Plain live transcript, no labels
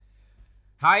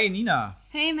Hi Nina.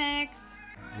 Hey Max.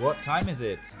 What time is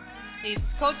it?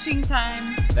 It's coaching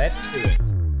time. Let's do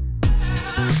it.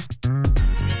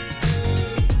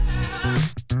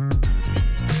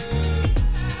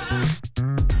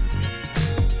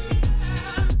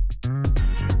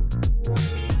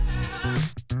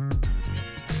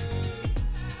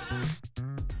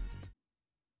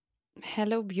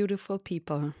 Hello, beautiful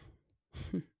people.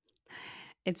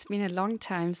 It's been a long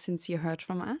time since you heard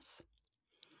from us.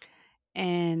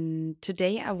 And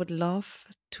today I would love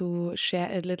to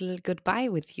share a little goodbye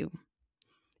with you.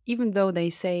 Even though they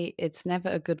say it's never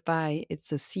a goodbye, it's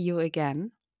a see you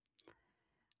again.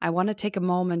 I want to take a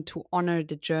moment to honor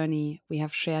the journey we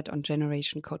have shared on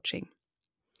Generation Coaching.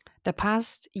 The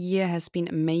past year has been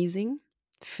amazing,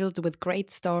 filled with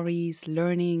great stories,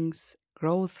 learnings,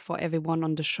 growth for everyone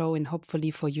on the show, and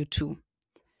hopefully for you too.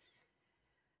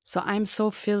 So I'm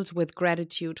so filled with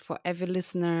gratitude for every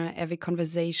listener, every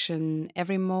conversation,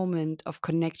 every moment of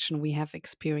connection we have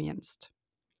experienced.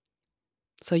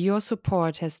 So your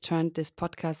support has turned this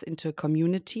podcast into a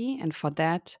community, and for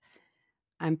that,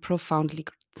 I'm profoundly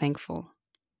thankful.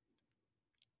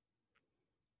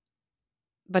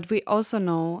 But we also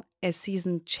know as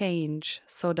seasons change,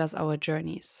 so does our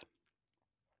journeys.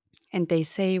 And they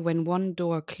say when one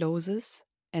door closes,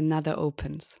 another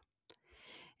opens.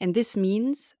 And this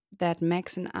means that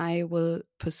Max and I will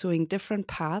pursuing different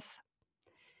paths.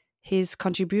 His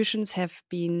contributions have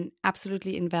been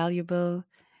absolutely invaluable,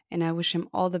 and I wish him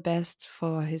all the best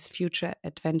for his future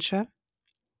adventure.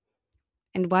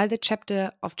 And while the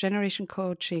chapter of Generation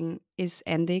Coaching is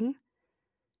ending,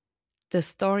 the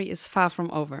story is far from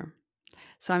over.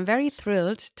 So I'm very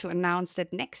thrilled to announce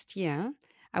that next year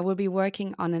I will be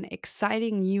working on an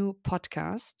exciting new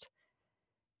podcast,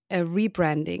 a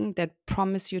rebranding that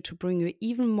promise you to bring you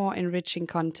even more enriching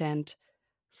content,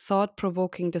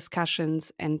 thought-provoking discussions,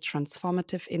 and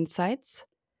transformative insights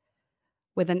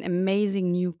with an amazing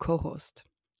new co-host.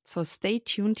 So stay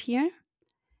tuned here,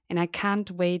 and I can't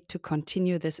wait to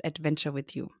continue this adventure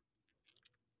with you.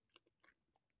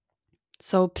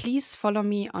 So please follow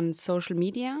me on social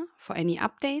media for any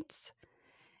updates.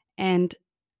 And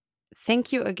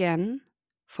thank you again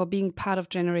for being part of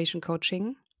Generation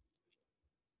Coaching.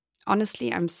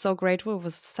 Honestly, I'm so grateful. It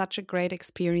was such a great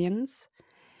experience.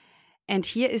 And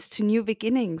here is to new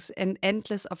beginnings and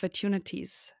endless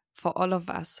opportunities for all of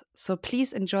us. So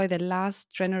please enjoy the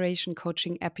last Generation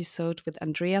Coaching episode with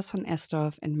Andreas von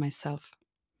Estorff and myself.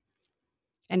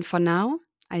 And for now,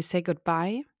 I say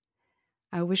goodbye.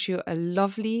 I wish you a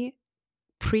lovely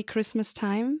pre-Christmas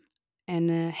time and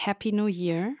a happy new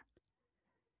year.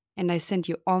 And I send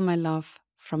you all my love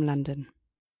from London.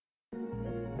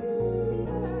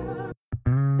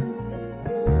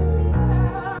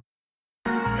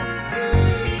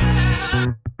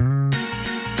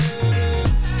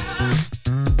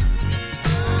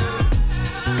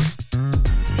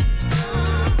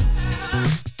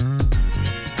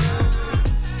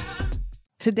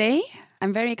 Today,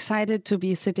 I'm very excited to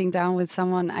be sitting down with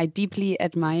someone I deeply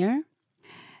admire.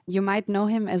 You might know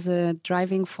him as a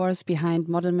driving force behind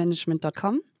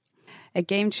modelmanagement.com, a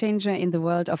game changer in the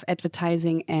world of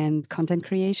advertising and content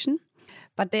creation.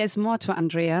 But there's more to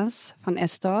Andreas von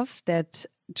Estorff than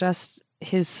just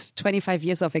his 25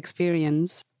 years of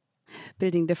experience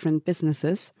building different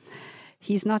businesses.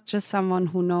 He's not just someone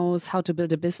who knows how to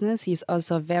build a business. He's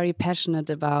also very passionate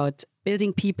about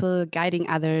building people, guiding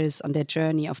others on their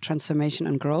journey of transformation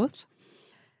and growth.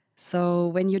 So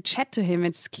when you chat to him,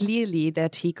 it's clearly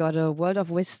that he got a world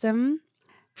of wisdom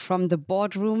from the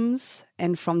boardrooms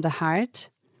and from the heart.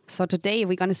 So today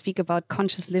we're going to speak about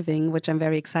conscious living, which I'm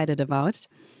very excited about.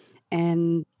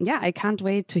 And yeah, I can't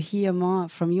wait to hear more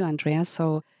from you, Andreas.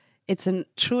 So it's a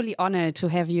truly honor to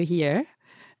have you here,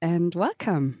 and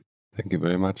welcome. Thank you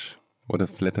very much. What a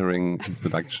flattering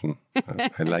introduction.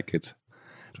 I like it.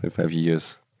 25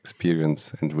 years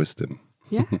experience and wisdom.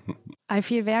 Yeah, I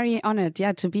feel very honored,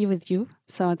 to be with you.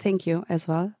 So thank you as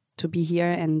well to be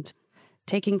here and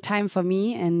taking time for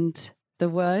me and the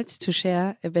world to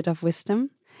share a bit of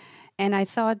wisdom. And I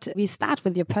thought we start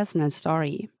with your personal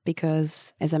story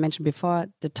because, as I mentioned before,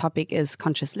 the topic is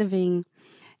conscious living.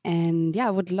 And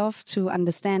I would love to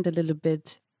understand a little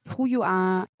bit who you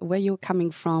are, where you're coming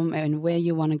from, and where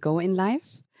you want to go in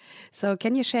life. So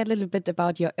can you share a little bit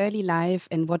about your early life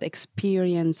and what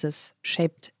experiences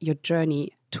shaped your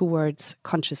journey towards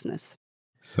consciousness?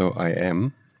 So I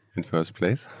am, in first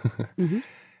place,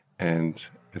 and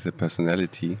as a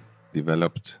personality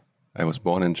developed, I was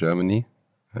born in Germany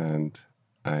and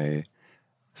I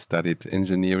studied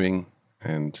engineering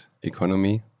and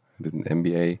economy, I did an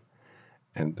MBA,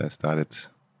 and I started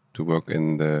to work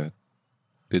in the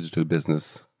digital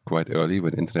business quite early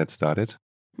when internet started.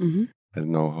 Mm-hmm. I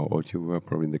don't know how old you were,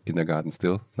 probably in the kindergarten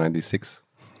still, 96.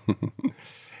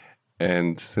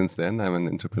 And since then, I'm an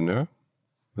entrepreneur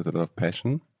with a lot of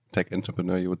passion. Tech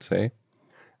entrepreneur, you would say.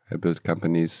 I built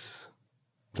companies,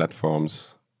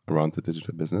 platforms around the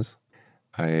digital business.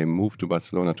 I moved to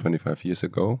Barcelona 25 years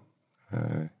ago.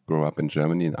 I grew up in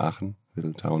Germany, in Aachen,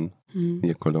 little town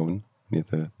near Cologne, near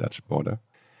the Dutch border.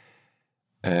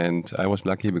 And I was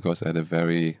lucky because I had a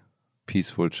very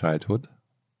peaceful childhood.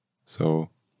 So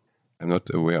I'm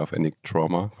not aware of any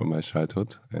trauma from my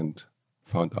childhood, and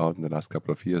found out in the last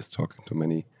couple of years, talking to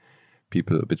many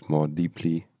people a bit more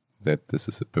deeply, that this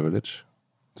is a privilege.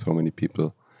 So many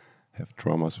people have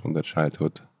traumas from their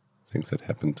childhood, things that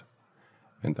happened,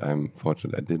 and I'm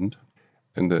fortunate I didn't.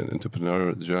 In the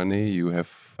entrepreneurial journey, you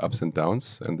have ups and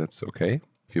downs, and that's okay.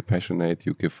 If you're passionate,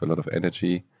 you give a lot of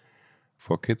energy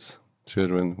for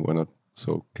children who are not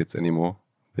so kids anymore.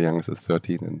 The youngest is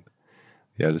 13 and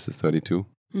the eldest is 32.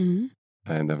 Mm-hmm.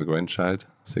 And I have a grandchild,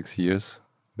 6 years.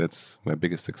 That's my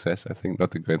biggest success, I think.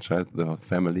 Not the grandchild, the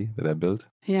family that I built.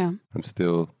 Yeah. I'm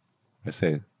still, I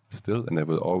say still, and I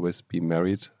will always be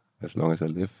married as long as I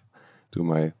live to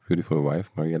my beautiful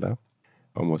wife, Mariella,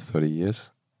 almost 30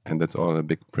 years. And that's all a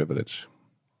big privilege.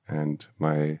 And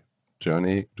my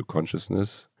journey to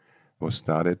consciousness was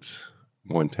started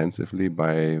more intensively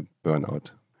by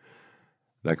burnout.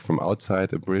 Like from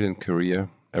outside, a brilliant career,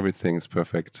 everything is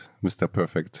perfect, Mr.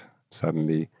 Perfect,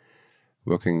 suddenly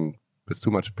working with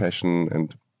too much passion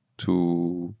and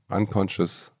too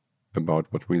unconscious about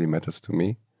what really matters to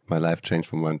me. My life changed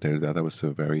from one day to the other. It was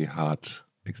a very hard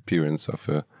experience of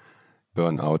a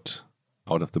burnout,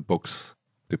 out of the books,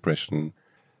 depression,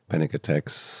 panic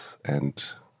attacks, and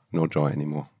no joy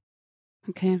anymore.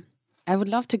 Okay. I would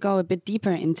love to go a bit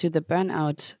deeper into the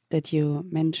burnout that you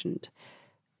mentioned.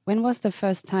 When was the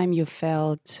first time you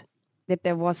felt that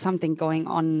there was something going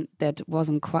on that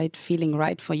wasn't quite feeling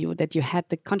right for you, that you had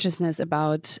the consciousness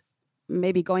about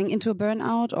maybe going into a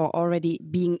burnout or already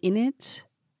being in it?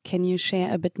 Can you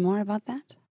share a bit more about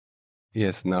that?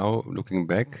 Yes, now looking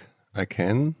back, I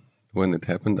can. When it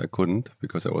happened, I couldn't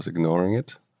because I was ignoring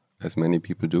it, as many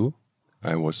people do.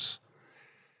 I was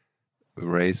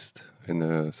raised in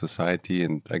a society,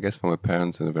 and I guess from my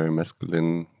parents, in a very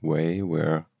masculine way,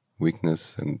 where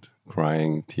weakness and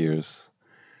crying, tears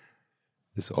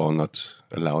is all not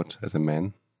allowed as a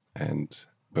man, and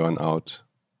burnout.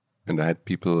 And I had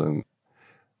people in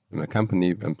my company,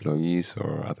 employees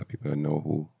or other people I know,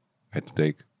 who had to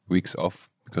take weeks off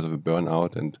because of a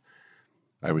burnout, and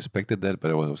I respected that,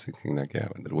 but I was thinking like, yeah,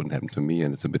 that wouldn't happen to me,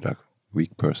 and it's a bit like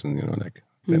weak person, you know, like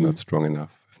they're not strong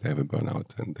enough if they have a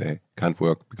burnout and they can't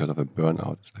work because of a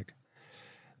burnout.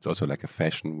 It's also like a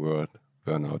fashion word,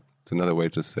 burnout. It's another way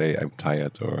to say I'm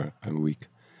tired or I'm weak.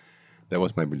 That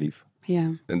was my belief.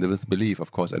 Yeah. And with belief,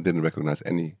 of course, I didn't recognize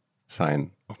any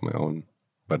sign of my own,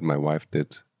 but my wife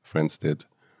did, friends did.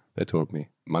 They told me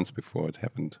months before it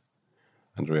happened,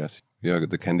 Andreas, you're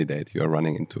the candidate, you are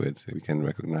running into it. We can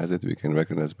recognize it. We can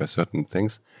recognize by certain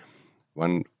things.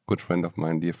 One good friend of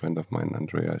mine, dear friend of mine,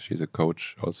 Andrea, she's a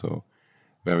coach, also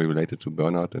very related to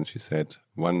burnout. And she said,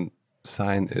 one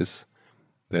sign is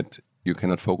that you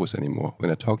cannot focus anymore. When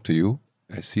I talk to you,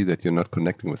 I see that you're not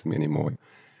connecting with me anymore.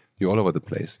 You're all over the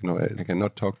place. You know, I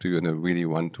cannot talk to you in a really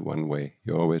one-to-one way.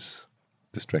 You're always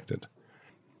distracted,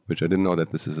 which I didn't know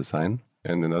that this is a sign.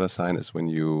 And another sign is when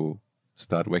you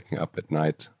start waking up at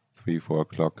night, 3, 4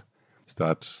 o'clock,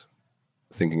 start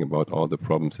thinking about all the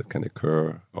problems that can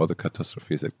occur, all the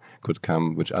catastrophes that could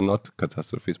come, which are not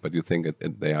catastrophes, but you think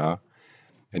they are,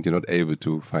 and you're not able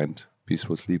to find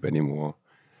peaceful sleep anymore.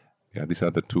 Yeah, these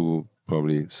are the two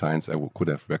probably signs I could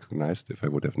have recognized if I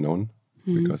would have known,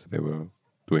 because they were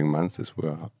during months. This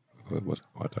was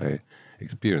what I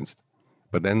experienced.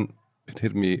 But then it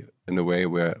hit me in a way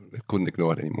where I couldn't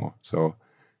ignore it anymore. So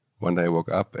one day I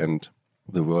woke up and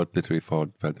the world literally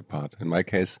fell apart. In my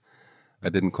case, I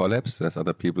didn't collapse. There's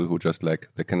other people who just like,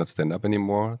 they cannot stand up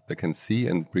anymore. They can see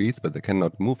and breathe, but they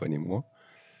cannot move anymore.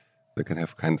 They can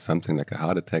have kind of something like a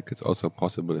heart attack. It's also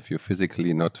possible if you're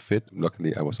physically not fit.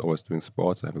 Luckily, I was always doing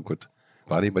sports. I have a good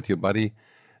body, but your body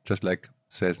just like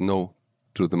says no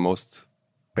to the most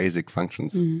basic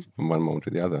functions from one moment to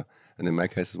the other. And in my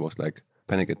case, it was like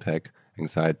panic attack,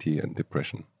 anxiety, and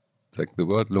depression. It's like the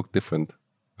world looked different.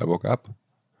 I woke up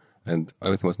and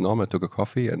everything was normal. I took a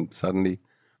coffee and suddenly,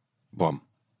 boom,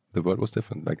 the world was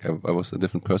different. Like I was a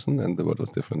different person and the world was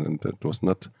different. And it was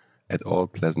not at all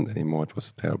pleasant anymore. It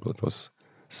was terrible. It was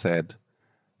sad,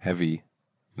 heavy,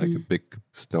 like a big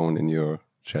stone in your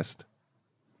chest.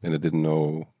 And I didn't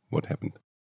know what happened.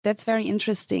 That's very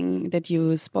interesting that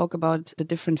you spoke about the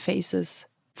different phases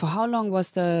For how long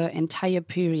was the entire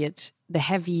period, the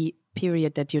heavy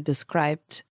period that you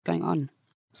described, going on?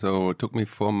 So it took me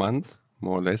 4 months,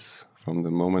 more or less, from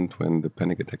the moment when the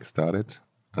panic attack started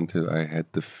until I had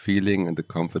the feeling and the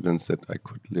confidence that I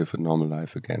could live a normal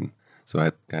life again. So I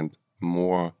had kind of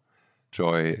more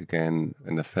joy again,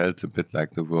 and I felt a bit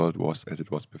like the world was as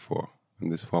it was before. In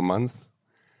these 4 months,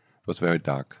 it was very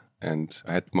dark. And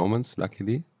I had moments,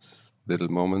 luckily, little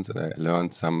moments, and I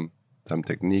learned some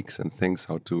techniques and things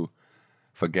how to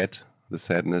forget the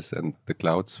sadness and the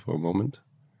clouds for a moment.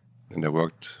 And I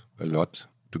worked a lot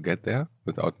to get there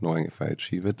without knowing if I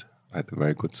achieve it. I had a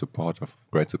very great support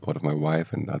of my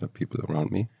wife and other people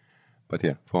around me. But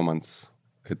yeah, 4 months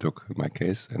it took in my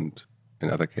case, and in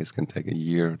other cases can take a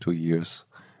year, 2 years.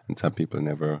 And some people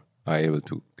never are able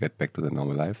to get back to their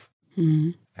normal life.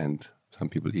 Mm-hmm. And some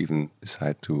people even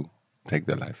decide to take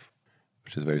their life,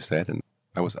 which is very sad. And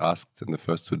I was asked in the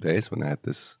first 2 days when I had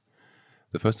this,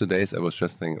 the first 2 days I was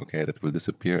just thinking, okay, that will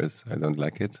disappear. I don't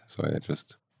like it. So I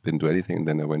just didn't do anything. And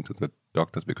then I went to the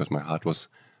doctors because my heart was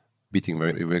beating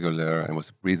very irregular and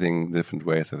was breathing different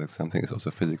ways. I thought something is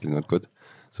also physically not good.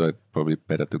 So it's probably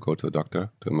better to go to a doctor,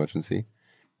 to emergency.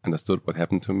 Understood what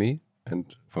happened to me.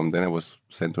 And from then I was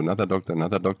sent to another doctor,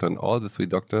 and all the 3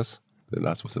 doctors, the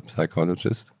last was a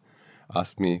psychologist,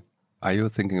 asked me, are you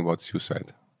thinking about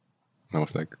suicide? And I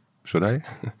was like, should I?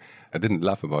 I didn't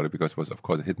laugh about it because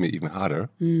it hit me even harder.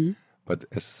 Mm-hmm. But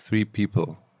as 3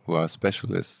 people who are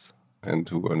specialists and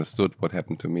who understood what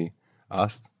happened to me I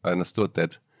understood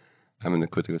that I'm in a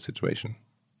critical situation.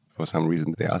 For some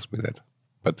reason, they asked me that.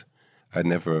 But I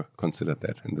never considered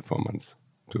that in the 4 months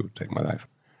to take my life.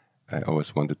 I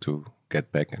always wanted to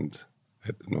get back and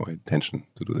had no intention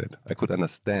to do that. I could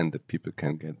understand that people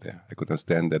can get there. I could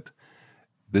understand that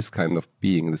this kind of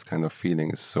being, this kind of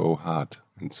feeling is so hard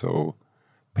and so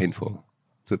painful.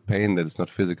 It's a pain that is not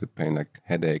physical pain like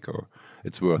headache, or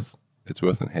it's worse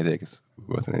than headache, it's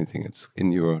worse than anything. It's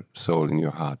in your soul, in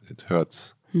your heart. It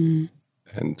hurts. Mm.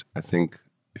 And I think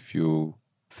if you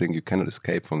think you cannot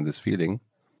escape from this feeling,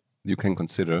 you can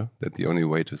consider that the only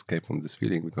way to escape from this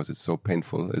feeling, because it's so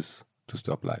painful, is to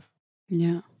stop life.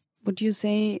 Yeah. Would you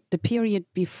say the period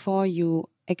before you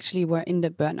actually were in the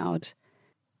burnout,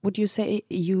 would you say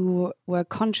you were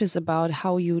conscious about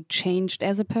how you changed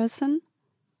as a person,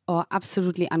 or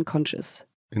absolutely unconscious?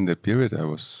 In that period, I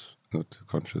was not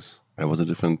conscious. I was a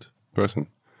different person.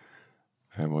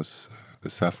 I was a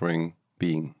suffering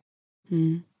being.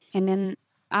 Mm. And then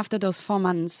after those 4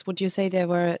 months, would you say there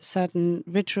were certain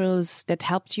rituals that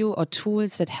helped you, or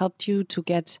tools that helped you to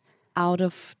get out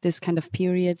of this kind of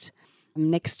period,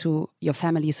 next to your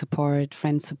family support,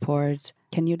 friend support?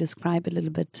 Can you describe a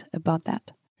little bit about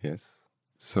that? Yes.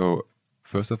 So,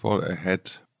 first of all, I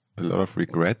had a lot of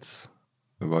regrets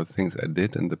about things I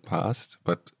did in the past,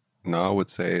 but now I would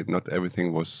say not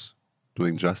everything was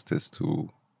doing justice to.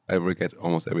 I regret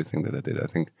almost everything that I did, I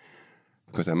think,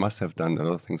 because I must have done a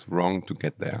lot of things wrong to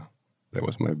get there. That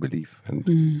was my belief.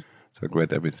 And so I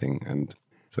regret everything. And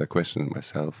so I questioned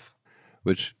myself,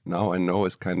 which now I know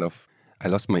is kind of, I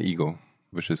lost my ego,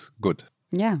 which is good.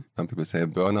 Yeah. Some people say a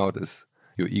burnout is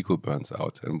your ego burns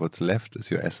out, and what's left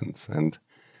is your essence. And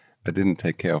I didn't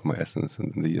take care of my essence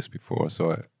in the years before.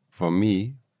 So for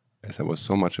me, as I was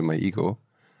so much in my ego,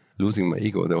 losing my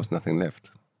ego, there was nothing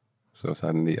left. So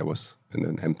suddenly I was in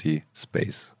an empty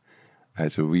space. I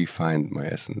had to refine my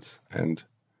essence. And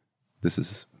this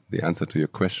is the answer to your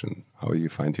question. How you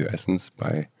find your essence?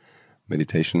 By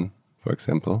meditation, for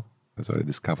example. So I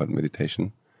discovered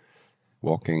meditation.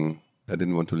 Walking. I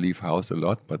didn't want to leave house a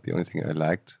lot, but the only thing I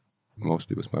liked,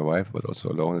 mostly with my wife, but also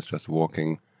alone, is just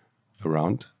walking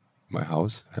around my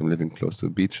house. I'm living close to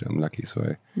the beach. I'm lucky, so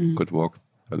I could walk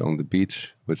along the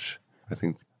beach, which I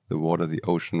think the water, the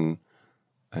ocean,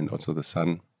 and also the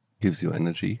sun gives you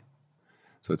energy.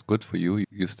 So it's good for you.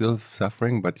 You're still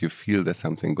suffering, but you feel there's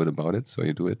something good about it, so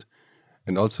you do it.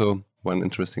 And also, one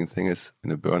interesting thing is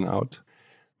in a burnout,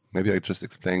 maybe I just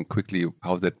explain quickly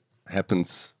how that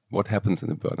happens, what happens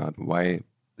in a burnout. Why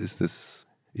is this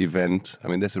event? I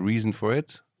mean, there's a reason for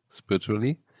it,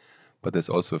 spiritually, but there's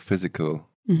also a physical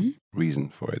reason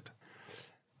for it.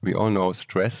 We all know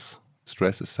stress.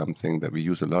 Stress is something that we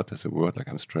use a lot as a word, like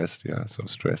I'm stressed, yeah, so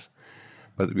stress.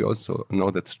 But we also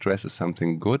know that stress is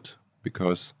something good,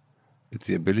 because it's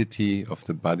the ability of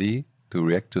the body to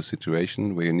react to a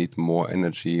situation where you need more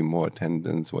energy, more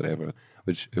attendance, whatever,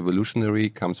 which evolutionary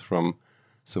comes from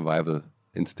survival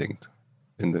instinct.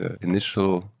 In the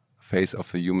initial phase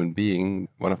of a human being,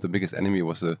 one of the biggest enemy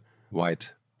was a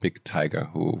white big tiger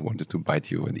who wanted to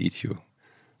bite you and eat you.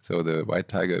 So the white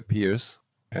tiger appears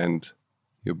and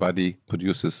your body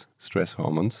produces stress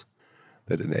hormones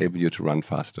that enable you to run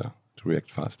faster, to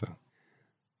react faster.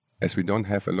 As we don't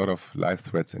have a lot of life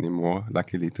threats anymore,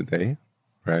 luckily today,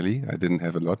 rarely, I didn't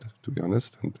have a lot, to be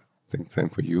honest, and I think the same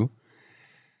for you.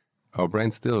 Our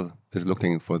brain still is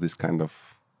looking for this kind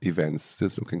of events, still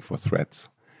looking for threats.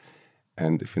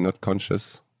 And if you're not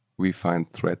conscious, we find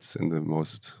threats in the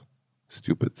most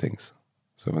stupid things.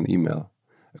 So an email,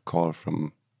 a call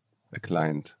from a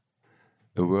client,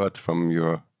 a word from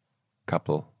your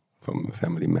couple, from a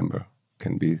family member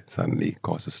can be suddenly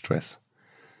causes stress.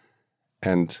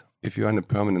 And if you're in a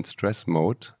permanent stress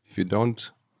mode, if you don't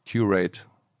curate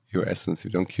your essence, if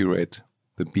you don't curate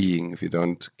the being, if you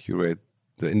don't curate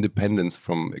the independence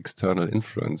from external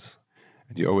influence,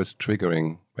 and you're always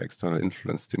triggering by external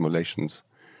influence stimulations,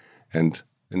 and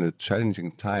in a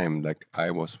challenging time like I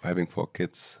was having 4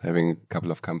 kids, having a couple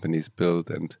of companies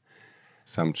built and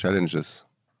some challenges,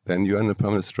 then you're in a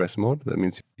permanent stress mode. That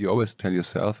means you always tell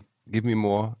yourself, give me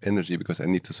more energy because I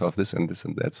need to solve this and this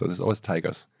and that. So there's always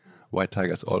tigers, white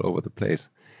tigers all over the place.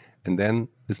 And then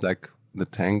it's like the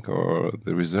tank or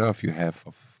the reserve you have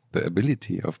of the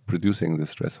ability of producing the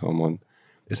stress hormone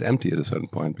is empty at a certain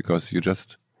point because you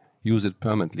just use it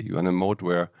permanently. You're in a mode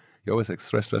where you always like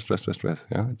stress.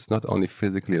 Yeah, it's not only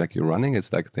physically like you're running,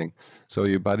 it's like a thing. So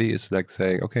your body is like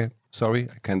saying, okay, sorry,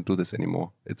 I can't do this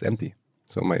anymore. It's empty.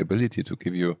 So my ability to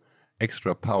give you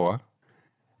extra power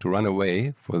to run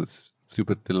away for this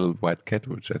stupid little white cat,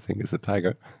 which I think is a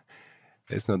tiger,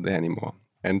 is not there anymore.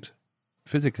 And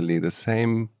physically, the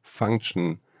same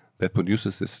function that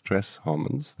produces the stress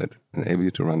hormones that enable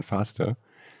you to run faster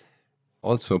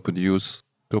also produce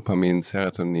dopamine,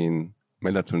 serotonin,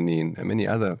 melatonin, and many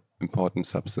other important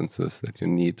substances that you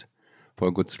need for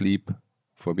a good sleep,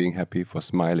 for being happy, for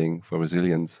smiling, for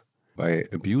resilience. By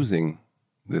abusing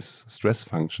this stress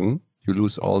function, you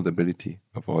lose all the ability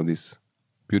of all these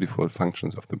beautiful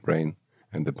functions of the brain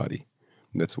and the body.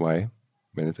 And that's why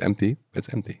when it's empty, it's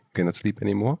empty. You cannot sleep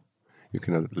anymore. You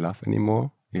cannot laugh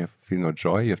anymore. You feel no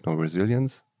joy. You have no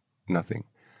resilience. Nothing.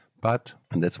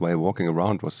 And that's why walking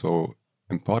around was so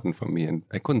important for me. And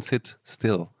I couldn't sit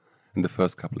still in the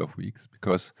first couple of weeks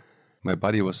because my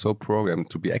body was so programmed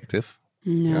to be active.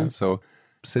 Yeah, so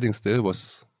sitting still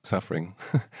was suffering.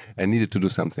 I needed to do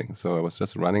something. So I was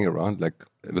just running around like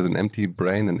with an empty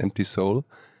brain and empty soul.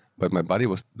 But my body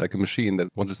was like a machine that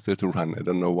wanted still to run. I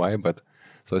don't know why, but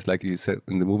so it's like you said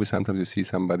in the movie, sometimes you see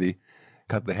somebody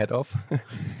cut the head off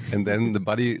and then the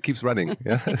body keeps running.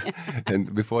 Yeah?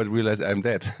 And before it realized I'm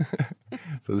dead.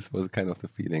 So this was kind of the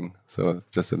feeling. So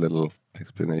just a little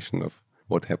explanation of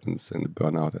what happens in the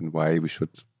burnout and why we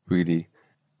should really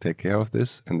take care of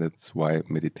this. And that's why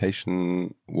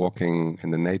meditation, walking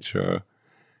in the nature.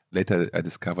 Later I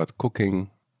discovered cooking.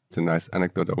 It's a nice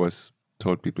anecdote I always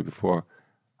told people before.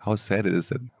 How sad it is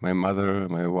that my mother,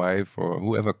 my wife, or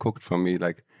whoever cooked for me,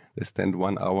 like they stand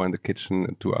 1 hour in the kitchen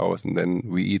and 2 hours and then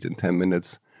we eat in 10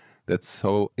 minutes. That's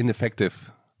so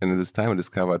ineffective. And at this time I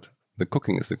discovered the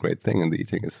cooking is a great thing and the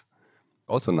eating is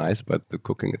also nice, but the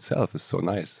cooking itself is so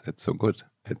nice. It's so good.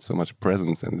 It's so much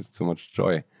presence and it's so much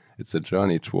joy. It's a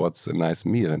journey towards a nice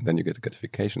meal and then you get a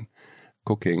gratification.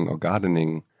 Cooking or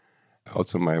gardening.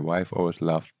 Also, my wife always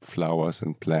loved flowers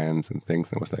and plants and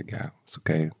things. And I was like, yeah, it's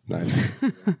okay, nice.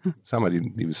 Somebody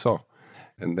didn't even saw.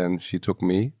 And then she took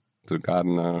me to the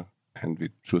gardener and we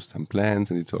chose some plants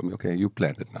and he told me, okay, you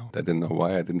plant it now. I didn't know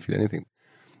why, I didn't feel anything.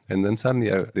 And then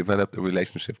suddenly I developed a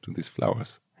relationship to these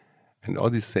flowers. And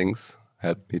all these things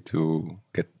helped me to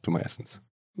get to my essence.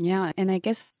 Yeah, and I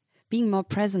guess being more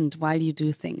present while you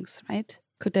do things, right?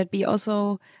 Could that be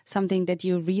also something that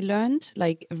you relearned,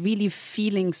 like really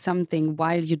feeling something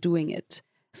while you're doing it?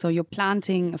 So you're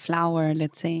planting a flower,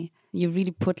 let's say, you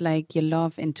really put like your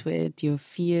love into it. You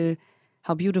feel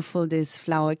how beautiful this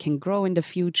flower can grow in the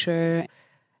future.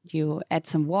 You add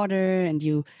some water and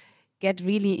you get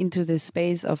really into this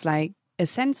space of like a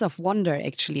sense of wonder,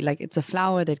 actually, like it's a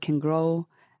flower that can grow.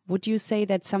 Would you say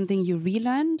that's something you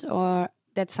relearned or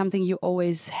that's something you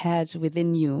always had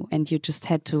within you and you just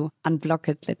had to unblock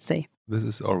it, let's say? This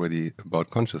is already about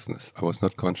consciousness. I was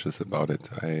not conscious about it.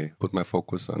 I put my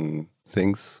focus on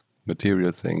things,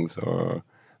 material things, or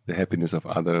the happiness of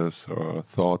others, or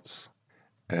thoughts.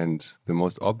 And the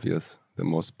most obvious, the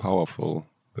most powerful,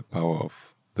 the power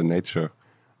of the nature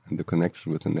and the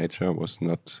connection with the nature was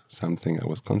not something I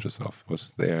was conscious of. It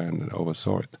was there and I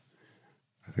oversaw it.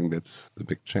 I think that's the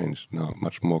big change. Now,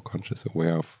 much more conscious,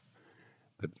 aware of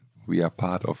that we are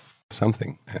part of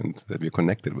something and that we're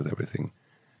connected with everything.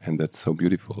 And that's so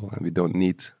beautiful. And we don't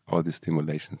need all these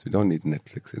stimulations. We don't need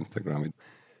Netflix, Instagram.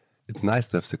 It's nice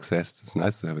to have success. It's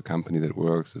nice to have a company that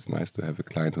works. It's nice to have a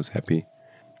client who's happy.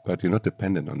 But you're not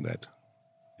dependent on that.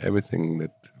 everything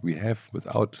that we have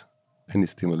without any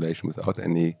stimulation, without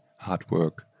any hard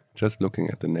work, just looking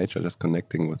at the nature, just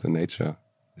connecting with the nature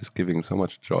is giving so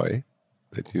much joy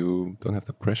that you don't have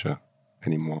the pressure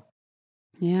anymore.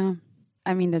 Yeah.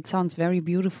 I mean, that sounds very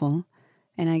beautiful.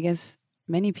 And I guess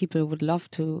many people would love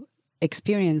to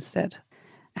experience that.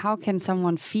 How can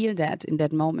someone feel that in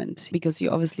that moment? Because you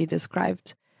obviously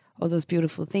described all those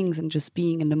beautiful things and just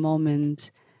being in the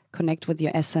moment, connect with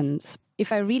your essence.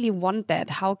 If I really want that,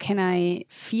 how can I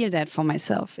feel that for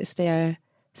myself? Is there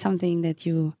something that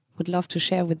you would love to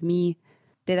share with me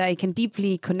that I can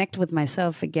deeply connect with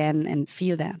myself again and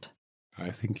feel that?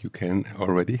 I think you can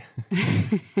already.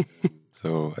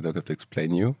 So I don't have to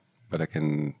explain you, but I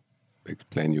can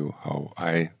explain you how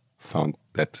I found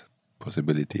that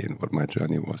possibility and what my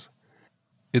journey was.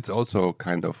 It's also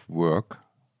kind of work.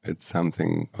 It's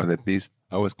something, or at least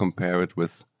I always compare it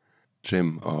with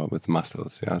gym or with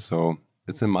muscles. Yeah, so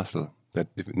it's a muscle that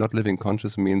if not living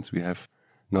conscious means we have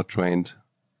not trained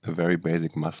a very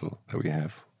basic muscle that we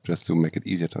have, just to make it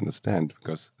easier to understand,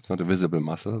 because it's not a visible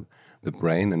muscle, the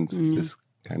brain and this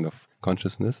kind of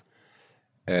consciousness.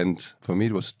 And for me,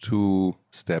 it was 2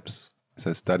 steps. As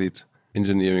I studied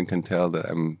engineering, can tell that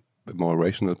I'm a more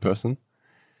rational person.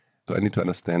 So I need to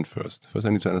understand first. First, I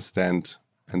need to understand,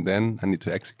 and then I need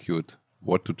to execute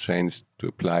what to change to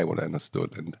apply what I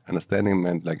understood. And understanding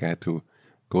meant like I had to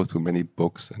go through many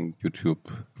books and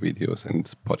YouTube videos and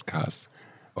podcasts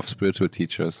of spiritual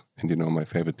teachers. And you know, my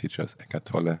favorite teacher is Eckhart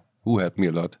Tolle, who helped me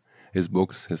a lot. His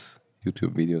books, his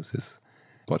YouTube videos, his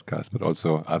podcasts, but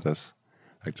also others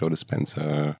like Joe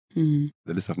Dispenza. The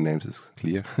list of names is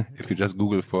clear. If you just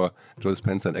Google for Joe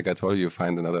Dispenza and Eckhart Tolle, you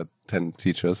find another 10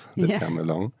 teachers that come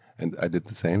along. And I did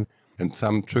the same. And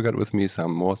some triggered with me,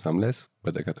 some more, some less,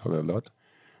 but Eckhart Tolle a lot.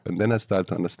 And then I started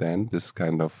to understand this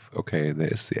kind of, okay, there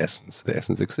is the essence. The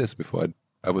essence exists. Before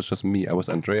I was just me. I was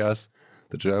Andreas,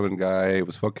 the German guy, who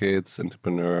was for kids,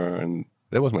 entrepreneur, and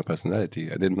that was my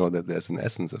personality. I didn't know that there's an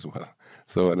essence as well.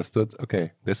 So I understood,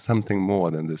 okay, there's something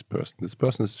more than this person. This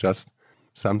person is just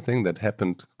something that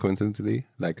happened coincidentally,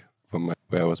 like from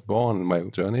where I was born, my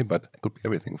journey, but it could be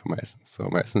everything from my essence. So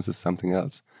my essence is something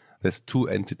else. There's 2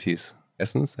 entities,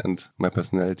 essence and my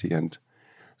personality. And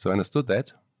so I understood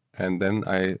that. And then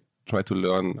I tried to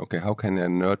learn, okay, how can I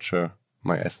nurture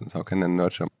my essence? How can I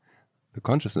nurture the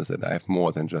consciousness that I have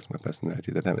more than just my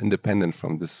personality, that I'm independent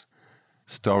from this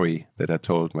story that I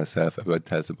told myself, everybody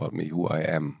tells about me, who I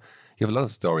am. You have a lot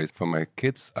of stories. For my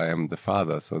kids, I am the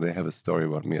father, so they have a story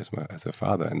about me as a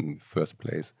father in the first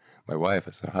place. My wife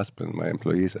as a husband, my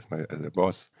employees as a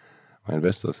boss, my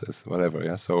investors as whatever.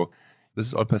 Yeah. So this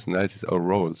is all personalities, all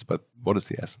roles, but what is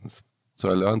the essence? So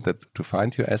I learned that to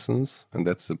find your essence, and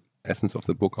that's the essence of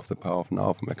the book of The Power of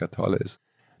Now from Eckhart Tolle, is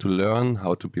to learn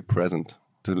how to be present,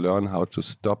 to learn how to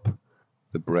stop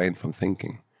the brain from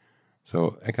thinking.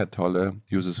 So Eckhart Tolle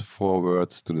uses 4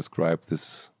 words to describe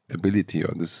this ability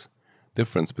or this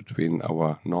difference between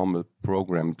our normal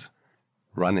programmed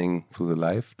running through the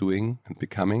life, doing and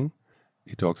becoming.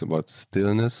 He talks about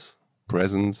stillness,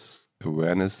 presence,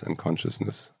 awareness, and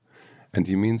consciousness. And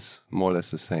he means more or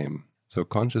less the same. So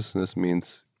consciousness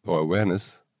means, or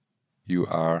awareness, you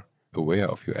are aware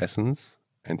of your essence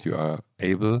and you are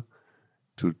able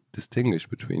to distinguish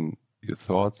between your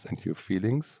thoughts and your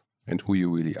feelings and who you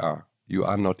really are. You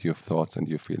are not your thoughts and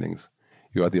your feelings.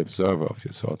 You are the observer of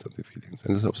your thoughts and your feelings.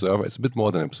 And this observer is a bit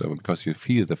more than observer because you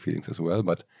feel the feelings as well,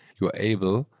 but you are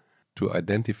able to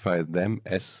identify them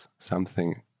as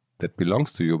something that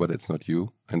belongs to you, but it's not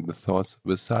you. And the thoughts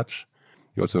with such,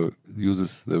 he also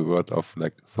uses the word of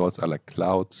like thoughts are like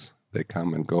clouds. They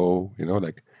come and go, you know,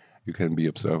 like you can be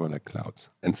observer like clouds.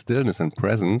 And stillness and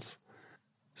presence,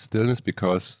 stillness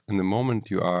because in the moment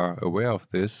you are aware of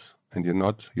this and you're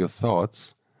not your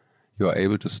thoughts, you are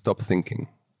able to stop thinking.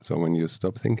 So when you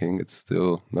stop thinking, it's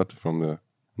still not from a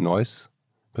noise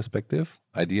perspective.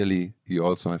 Ideally, you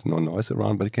also have no noise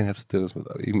around, but you can have stillness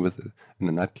even in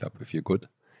a nightclub if you're good.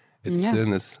 It's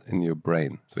stillness in your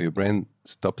brain. So your brain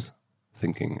stops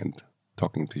thinking and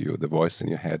talking to you. The voice in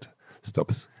your head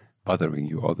stops bothering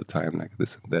you all the time, like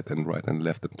this and that and right and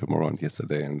left and tomorrow and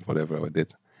yesterday and whatever I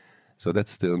did. So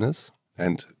that's stillness.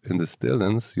 And in the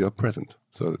stillness, you are present.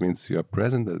 So it means you are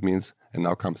present. That means, and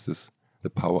now comes the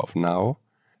power of now.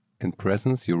 In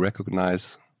presence, you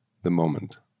recognize the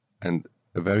moment. And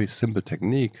a very simple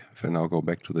technique, if I now go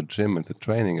back to the gym and the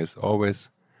training, is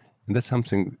always, and that's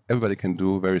something everybody can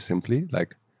do very simply,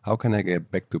 like how can I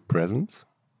get back to presence?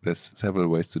 There's several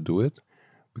ways to do it.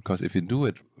 Because if you do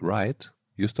it right,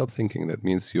 you stop thinking. That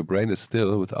means your brain is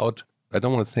still without, I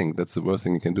don't want to think. That's the worst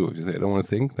thing you can do. If you say, I don't want to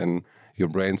think, then your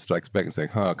brain strikes back and says,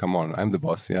 come on, I'm the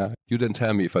boss, yeah? You didn't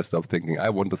tell me if I stop thinking. I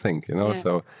want to think, Yeah.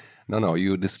 So, no,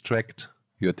 you distract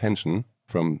your attention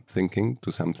from thinking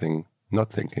to something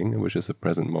not thinking, which is the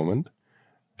present moment.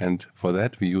 And for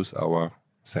that, we use our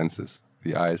senses,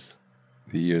 the eyes,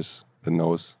 the ears, the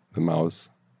nose, the mouth,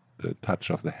 the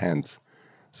touch of the hands.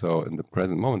 So in the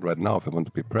present moment, right now, if I want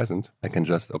to be present, I can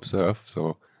just observe.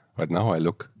 So right now I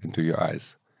look into your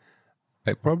eyes.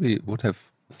 I probably would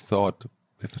have thought,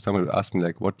 if someone would ask me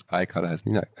like, what eye color has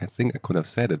Nina, I think I could have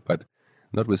said it, but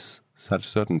not with such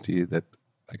certainty that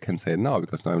I can say it now,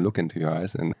 because now I look into your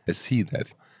eyes and I see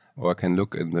that. Or I can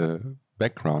look in the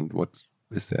background, what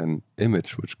is there an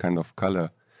image, which kind of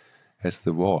color has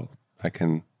the wall. I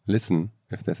can listen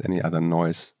if there's any other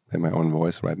noise than my own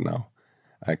voice right now.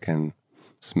 I can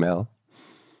smell.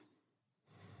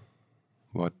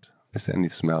 What is there any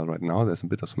smell right now? There's a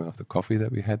bit of smell of the coffee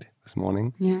that we had this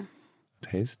morning. Yeah.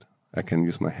 Taste. I can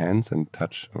use my hands and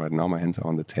touch. Right now my hands are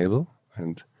on the table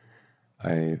and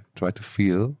I try to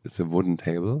feel, it's a wooden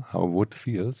table, how wood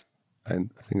feels.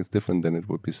 And I think it's different than it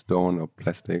would be stone or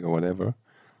plastic or whatever.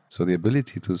 So the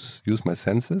ability to use my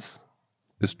senses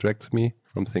distracts me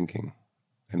from thinking.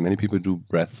 And many people do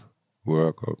breath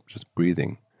work or just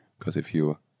breathing. Because if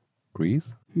you breathe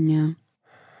and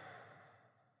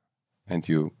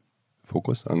you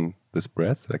focus on this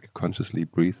breath, like consciously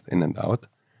breathe in and out,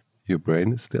 your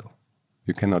brain is still.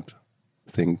 You cannot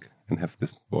think and have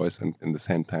this voice and in the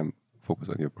same time focus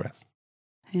on your breath.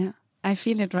 Yeah, I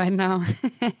feel it right now.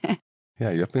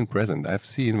 Yeah, you have been present. I've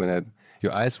seen when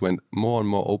your eyes went more and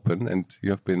more open and you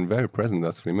have been very present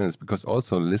those 3 minutes, because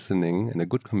also listening in a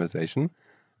good conversation,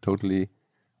 totally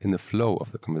in the flow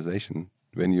of the conversation.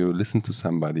 When you listen to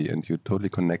somebody and you totally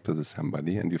connect to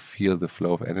somebody and you feel the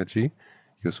flow of energy,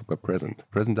 you're super present.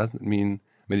 Present doesn't mean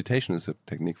meditation is a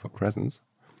technique for presence,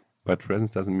 but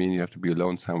presence doesn't mean you have to be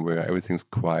alone somewhere, everything's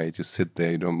quiet, you sit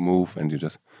there, you don't move, and you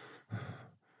just,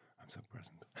 I'm so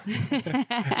present.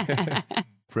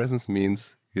 Presence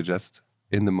means you're just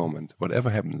in the moment. Whatever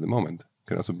happens in the moment.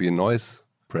 Can also be a noise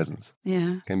presence.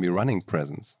 Yeah. Can be running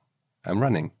presence. I'm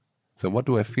running. So what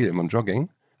do I feel? If I'm jogging,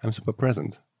 I'm super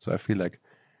present. So I feel like,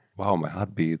 wow, my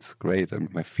heart beats great,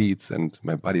 and my feet and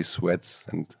my body sweats,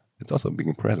 and it's also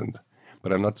being present.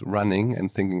 But I'm not running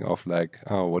and thinking of like,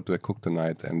 oh, what do I cook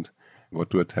tonight? And what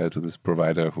do I tell to this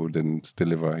provider who didn't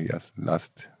deliver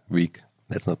last week?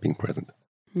 That's not being present.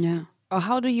 Yeah. Or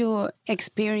how do you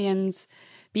experience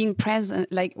being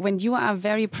present? Like when you are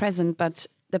very present, but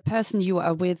the person you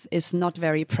are with is not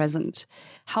very present.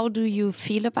 How do you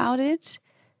feel about it?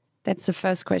 That's the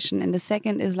first question. And the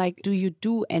second is like, do you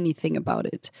do anything about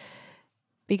it?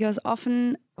 Because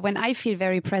often when I feel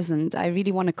very present, I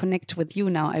really want to connect with you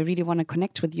now. I really want to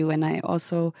connect with you. And I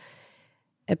also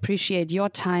appreciate your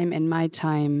time and my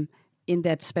time in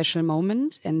that special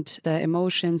moment and the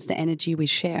emotions, the energy we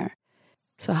share.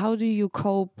 So how do you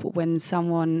cope when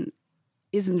someone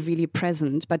isn't really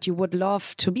present, but you would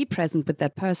love to be present with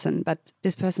that person, but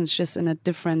this person's just in a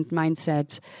different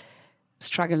mindset,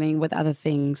 struggling with other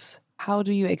things? How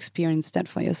do you experience that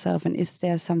for yourself? And is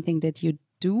there something that you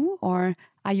do, or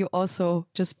are you also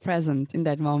just present in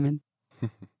that moment?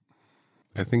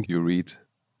 I think you read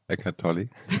Eckhart Tolle.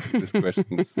 This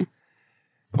question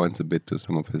points a bit to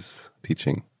some of his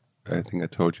teaching. I think I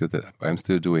told you that I'm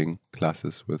still doing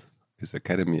classes with his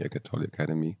academy, Eckhart Tolle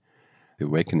Academy, the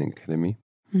Awakening Academy.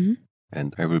 Mm-hmm.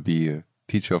 And I will be a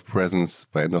teacher of presence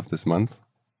by end of this month,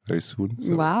 very soon.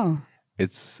 So wow.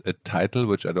 It's a title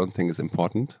which I don't think is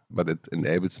important, but it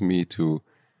enables me to,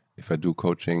 if I do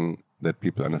coaching, that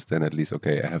people understand at least,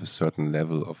 okay, I have a certain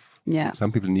level of,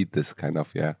 some people need this kind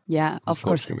of, of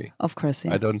course. Me. Of course,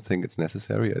 yeah. I don't think it's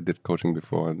necessary. I did coaching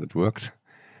before and it worked.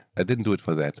 I didn't do it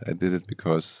for that. I did it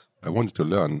because I wanted to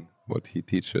learn what he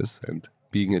teaches, and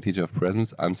being a teacher of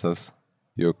presence answers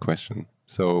your question.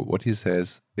 So what he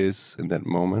says is, in that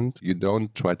moment, you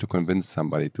don't try to convince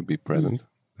somebody to be present.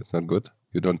 That's not good.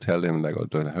 You don't tell him like, or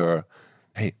to her,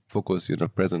 hey, focus, you're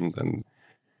not present. And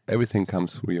everything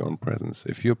comes through your own presence.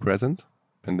 If you're present,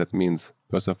 and that means,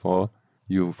 first of all,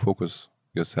 you focus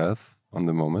yourself on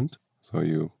the moment. So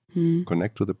you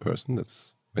connect to the person.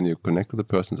 That's when you connect to the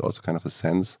person, it's also kind of a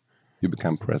sense you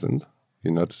become present.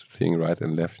 You're not seeing right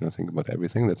and left, you're not thinking about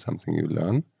everything. That's something you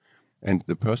learn. And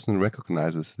the person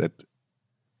recognizes that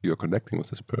you're connecting with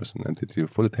this person and that your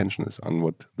full attention is on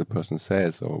what the person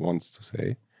says or wants to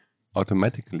say.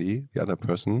 Automatically, the other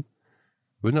person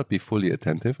will not be fully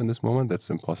attentive in this moment. That's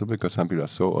impossible because some people are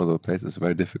so all over the place. It's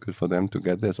very difficult for them to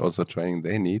get there. It's also training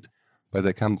they need, but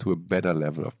they come to a better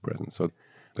level of presence. So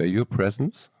by your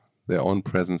presence, their own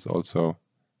presence also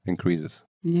increases.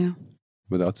 Yeah.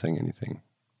 Without saying anything.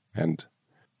 And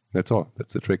That's all.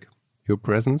 That's the trick. Your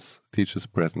presence teaches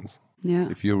presence. Yeah.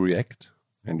 If you react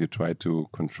and you try to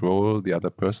control the other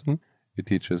person, it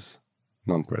teaches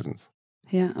non-presence.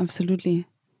 Yeah, absolutely.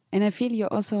 And I feel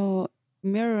you're also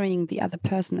mirroring the other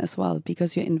person as well,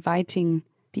 because you're inviting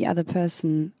the other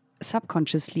person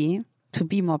subconsciously to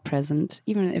be more present,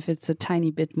 even if it's a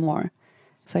tiny bit more.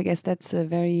 So I guess that's a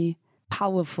very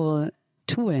powerful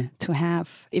tool to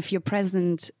have. If you're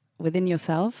present within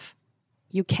yourself,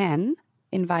 you can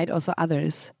invite also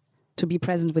others to be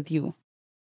present with you.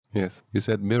 Yes, you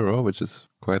said mirror, which is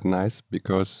quite nice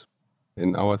because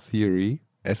in our theory,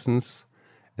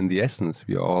 in the essence,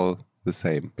 we are all the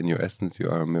same. In your essence, you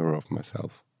are a mirror of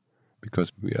myself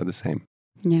because we are the same.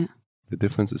 Yeah. The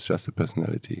difference is just the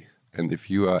personality. And if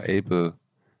you are able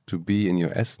to be in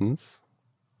your essence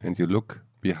and you look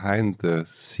behind the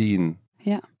scene,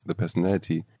 the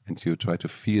personality, and you try to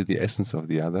feel the essence of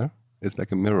the other, it's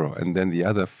like a mirror. And then the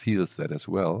other feels that as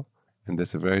well. And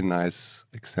there's a very nice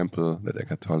example that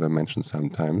Eckhart Tolle mentions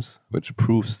sometimes, which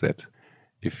proves that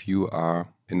if you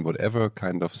are in whatever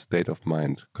kind of state of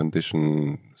mind,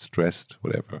 condition, stressed,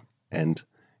 whatever, and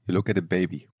you look at a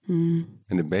baby, and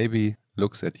the baby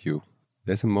looks at you,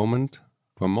 there's a moment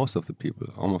for most of the people,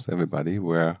 almost everybody,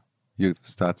 where you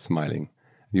start smiling,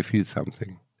 you feel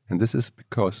something. And this is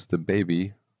because the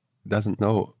baby doesn't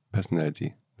know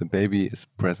personality. The baby is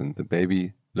present. The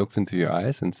baby looks into your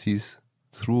eyes and sees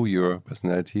through your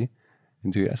personality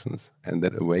into your essence. And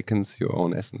that awakens your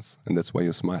own essence. And that's why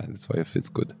you smile. That's why it feels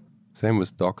good. Same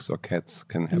with dogs or cats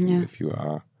can happen if you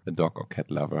are a dog or cat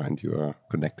lover and you are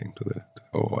connecting to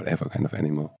or whatever kind of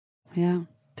animal. Yeah,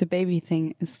 the baby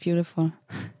thing is beautiful.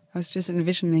 I was just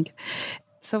envisioning.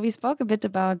 So we spoke a bit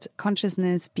about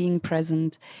consciousness, being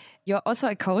present. You're also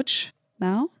a coach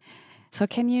now. So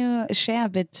can you share a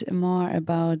bit more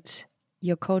about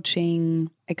your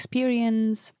coaching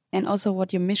experience and also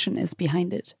what your mission is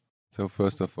behind it? So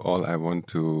first of all, I want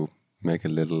to make a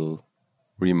little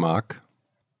remark.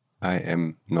 I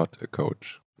am not a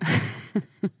coach.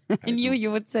 I knew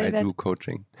you would say that. I do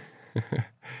coaching.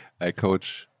 I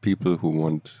coach people who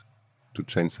want to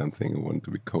change something, who want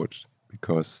to be coached,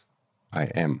 because I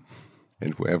am.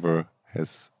 And whoever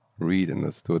has read and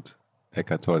understood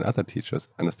Eckhart Tolle and other teachers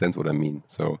understands what I mean.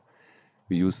 So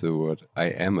we use the word I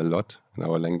am a lot in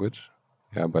our language.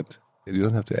 Yeah, but you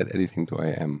don't have to add anything to I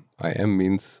am. I am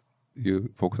means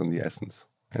you focus on the essence.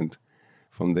 And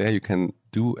from there you can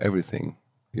do everything.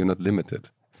 You're not limited.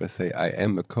 If I say I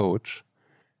am a coach,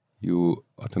 you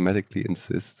automatically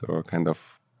insist or kind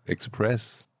of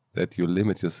express that you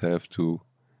limit yourself to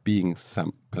being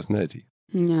some personality.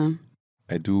 Yeah.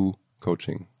 I do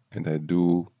coaching and I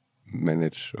do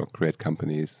manage or create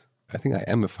companies. I think I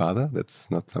am a father. That's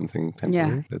not something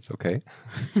temporary. Yeah. That's okay.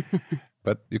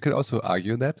 But you can also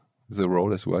argue that the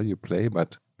role as well you play,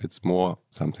 but it's more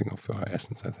something of your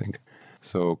essence, I think.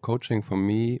 So coaching for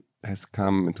me has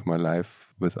come into my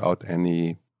life without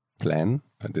any plan.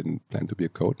 I didn't plan to be a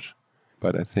coach.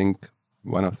 But I think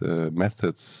one of the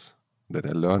methods that I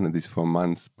learned in these 4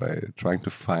 months by trying to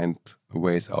find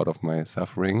ways out of my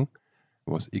suffering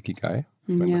was Ikigai.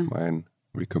 A friend of mine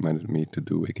recommended me to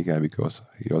do Ikigai because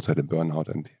he also had a burnout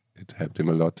and it helped him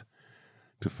a lot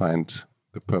to find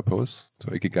the purpose. So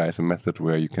Ikigai is a method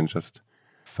where you can just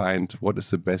find what is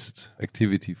the best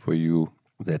activity for you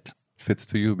that fits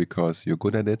to you because you're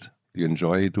good at it, you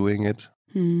enjoy doing it,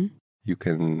 you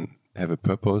can have a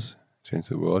purpose, change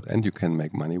the world, and you can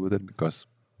make money with it because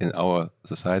in our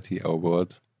society, our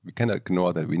world, we cannot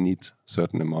ignore that we need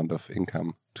certain amount of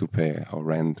income to pay our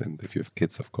rent. And if you have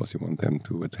kids, of course, you want them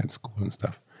to attend school and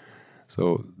stuff.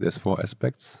 So there's 4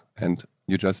 aspects and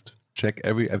you just check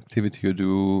every activity you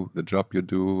do, the job you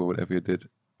do, or whatever you did,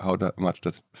 how much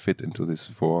does it fit into these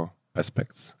 4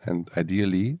 aspects. And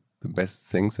ideally, the best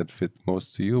things that fit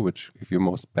most to you, which if you're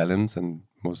most balanced and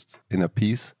most inner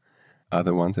peace, are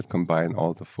the ones that combine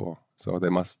all the 4. So they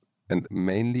must, and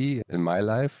mainly in my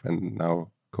life and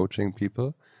now coaching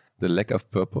people, the lack of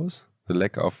purpose, the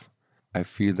lack of, I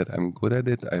feel that I'm good at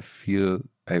it, I feel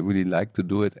I really like to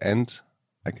do it and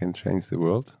I can change the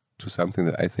world to something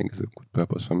that I think is a good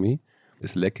purpose for me,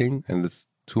 is lacking, and it's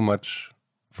too much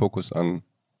focus on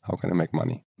how can I make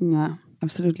money. Yeah,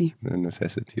 absolutely. The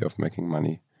necessity of making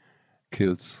money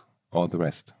kills all the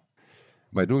rest.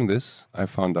 By doing this, I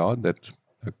found out that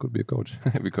I could be a coach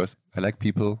because I like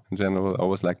people in general. I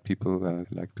always like people. I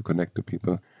like to connect to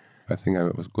people. I think I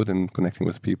was good in connecting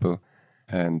with people.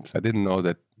 And I didn't know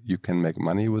that you can make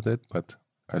money with it, but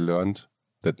I learned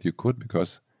that you could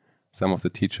because some of the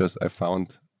teachers I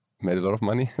found made a lot of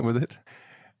money with it,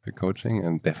 by coaching.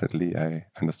 And definitely I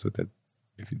understood that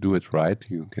if you do it right,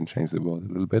 you can change the world a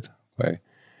little bit by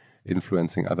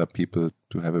influencing other people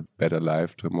to have a better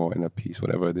life, to a more inner peace,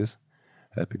 whatever it is,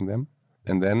 helping them.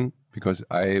 And then, because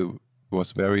I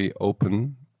was very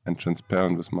open and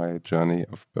transparent with my journey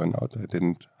of burnout, I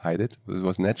didn't hide it. It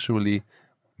was naturally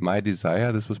my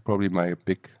desire. This was probably my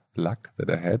big luck that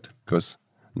I had, because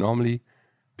normally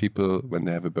people, when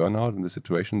they have a burnout in the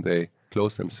situation, they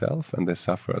close themselves and they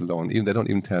suffer alone. Even they don't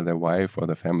even tell their wife or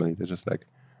their family. They're just like,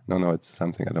 no, it's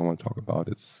something I don't want to talk about.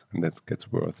 And that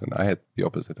gets worse. And I had the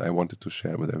opposite. I wanted to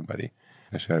share it with everybody.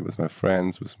 I shared it with my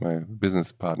friends, with my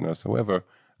business partners, however.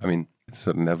 I mean, it's a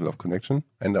certain level of connection.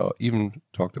 And I even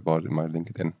talked about it in my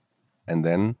LinkedIn. And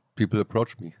then people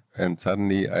approached me. And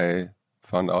suddenly I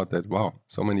found out that, wow,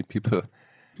 so many people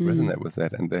resonate with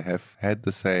that. And they have had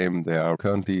the same, they are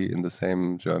currently in the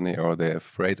same journey, or they're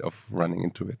afraid of running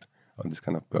into it, or this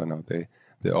kind of burnout.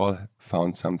 They all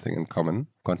found something in common,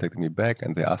 contacted me back,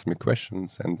 and they asked me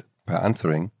questions. And by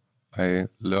answering, I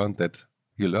learned that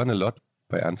you learn a lot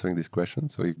by answering these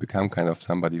questions. So you become kind of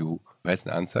somebody who has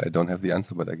an answer. I don't have the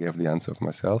answer, but I gave the answer of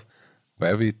myself. But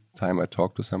every time I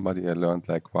talk to somebody, I learned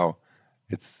like, wow,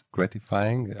 it's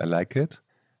gratifying. I like it.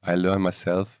 I learn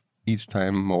myself each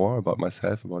time more about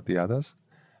myself, about the others,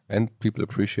 and people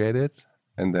appreciate it.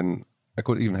 And then I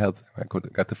could even help them. I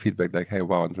got the feedback like, hey,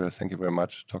 wow, Andreas, thank you very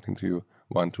much. Talking to you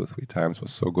 1, 2, 3 times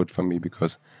was so good for me,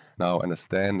 because now I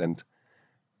understand, and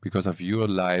because of your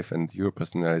life and your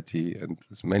personality, and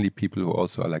there's many people who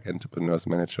also are like entrepreneurs,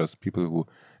 managers, people who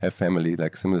have family,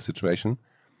 like similar situation.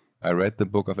 I read the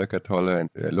book of Eckhart Tolle, and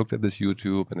I looked at this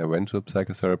YouTube, and I went to a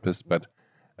psychotherapist, but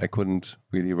I couldn't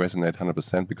really resonate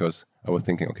 100% because I was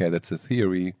thinking, okay, that's a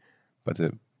theory, but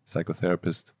a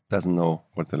psychotherapist doesn't know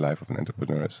what the life of an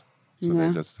entrepreneur is. So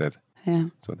they just said,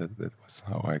 so that was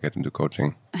how I get into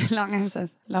coaching. Long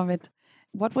answers. Love it.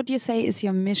 What would you say is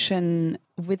your mission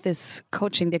with this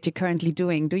coaching that you're currently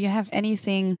doing? Do you have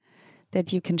anything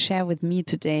that you can share with me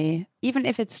today, even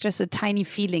if it's just a tiny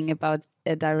feeling about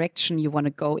a direction you want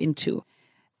to go into?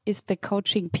 Is the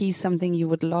coaching piece something you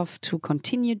would love to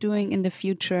continue doing in the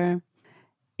future?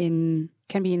 Can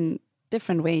be in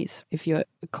different ways. If you're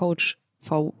a coach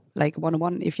for like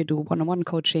one-on-one, if you do one-on-one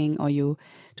coaching, or you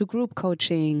do group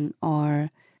coaching, or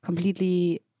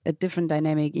completely a different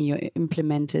dynamic and you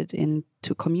implement it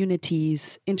into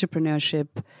communities, entrepreneurship.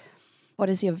 What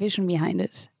is your vision behind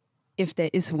it, if there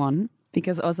is one?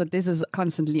 Because also this is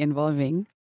constantly evolving.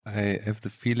 I have the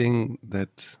feeling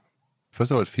that,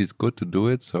 first of all, it feels good to do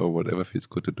it. So whatever feels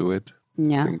good to do it,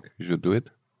 I think you should do it.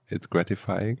 It's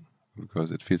gratifying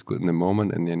because it feels good in the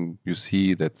moment. And then you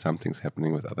see that something's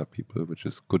happening with other people, which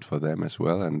is good for them as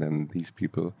well. And then these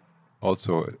people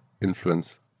also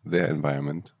influence their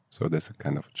environment. So there's a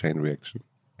kind of chain reaction.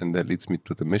 And that leads me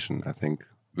to the mission, I think,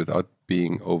 without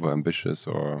being over-ambitious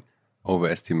or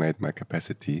overestimate my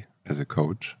capacity as a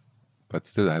coach. But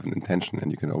still I have an intention,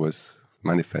 and you can always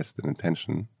manifest an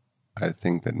intention. I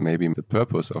think that maybe the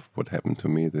purpose of what happened to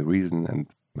me, the reason and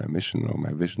my mission or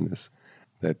my vision is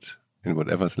that in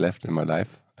whatever's left in my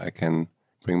life, I can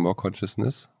bring more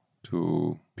consciousness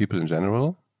to people in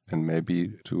general, and maybe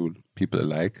to people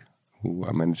alike who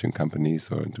are managing companies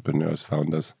or entrepreneurs,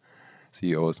 founders,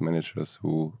 CEOs, managers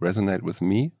who resonate with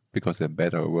me because they're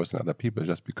better or worse than other people,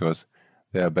 just because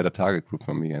they're a better target group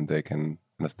for me and they can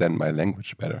understand my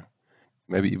language better.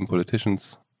 Maybe even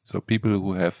politicians, so people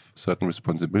who have certain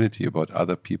responsibility about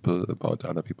other people, about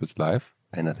other people's life.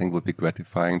 And I think it would be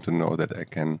gratifying to know that I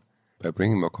can, by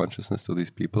bringing more consciousness to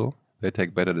these people, they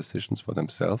take better decisions for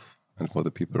themselves and for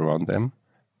the people around them.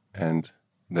 And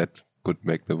that could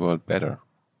make the world better.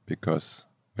 Because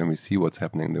when we see what's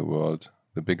happening in the world,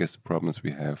 the biggest problems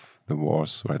we have, the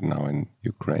wars right now in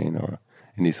Ukraine or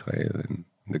in Israel, in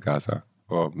the Gaza,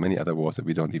 or many other wars that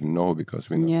we don't even know because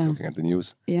we're not looking at the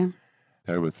news. Yeah.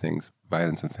 Terrible things,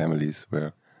 violence in families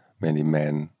where many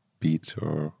men beat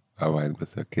or are violent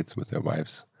with their kids, with their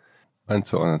wives, and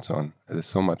so on and so on. There's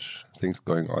so much things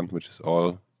going on, which is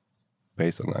all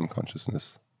based on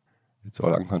unconsciousness. It's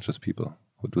all unconscious people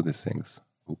who do these things,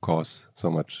 who cause so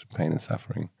much pain and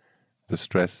suffering. The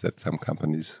stress that some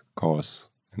companies cause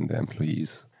in their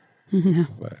employees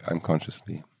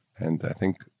unconsciously. And I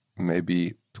think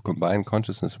maybe to combine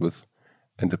consciousness with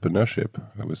entrepreneurship,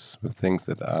 with things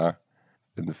that are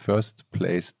in the first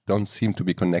place don't seem to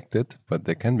be connected, but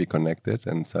they can be connected,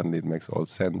 and suddenly it makes all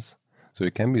sense. So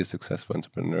you can be a successful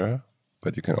entrepreneur,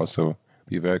 but you can also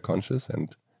be very conscious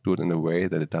and do it in a way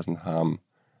that it doesn't harm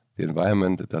the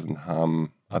environment, it doesn't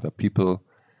harm other people,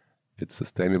 it's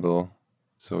sustainable.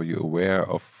 So you're aware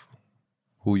of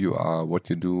who you are, what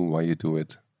you do, why you do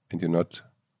it, and you're not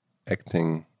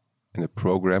acting in a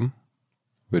program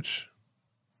which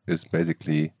is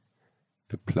basically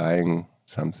applying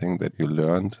something that you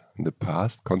learned in the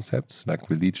past, concepts like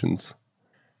religions,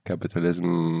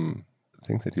 capitalism,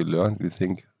 things that you learned, you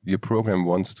think your program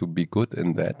wants to be good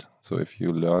in that. So if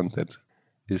you learned that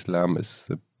Islam is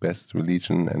the best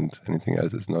religion and anything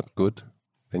else is not good,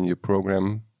 then your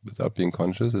program, without being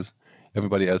conscious, is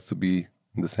everybody else to be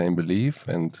in the same belief.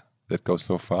 And that goes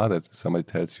so far that somebody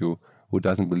tells you who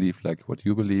doesn't believe like what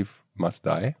you believe must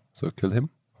die, so kill him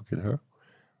or kill her.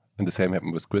 And the same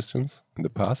happened with Christians in the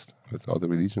past, with all the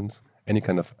religions. Any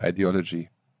kind of ideology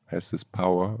has this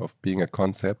power of being a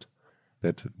concept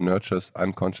that nurtures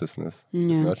unconsciousness, that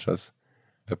nurtures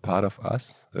a part of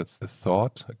us, that's a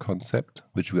thought, a concept,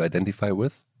 which we identify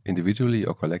with individually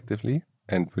or collectively,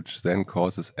 and which then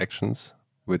causes actions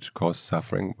which cause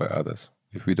suffering by others.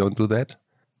 If we don't do that,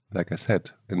 like I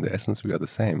said, in the essence we are the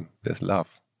same. There's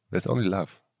love. There's only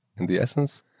love. In the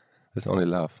essence, there's only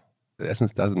love. The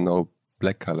essence doesn't know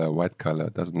black color, white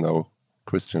color, doesn't know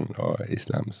Christian or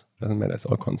Islams. Doesn't matter. It's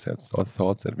all concepts, all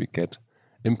thoughts that we get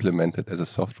implemented as a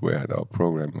software in our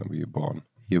program when we are born,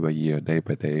 year by year, day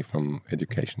by day, from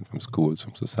education, from schools,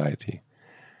 from society.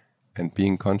 And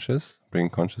being conscious, bringing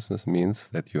consciousness means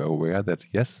that you are aware that,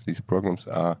 yes, these programs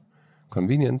are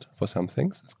convenient for some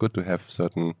things. It's good to have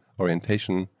certain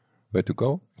orientation where to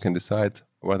go. You can decide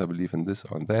whether I believe in this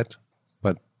or in that.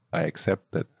 But I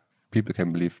accept that people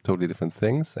can believe totally different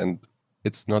things, and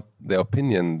it's not their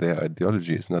opinion, their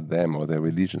ideology is not them, or their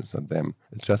religion is not them.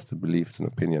 It's just a belief, it's an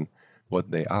opinion.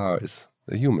 What they are is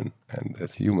a human, and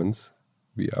as humans,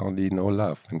 we only know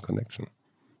love and connection.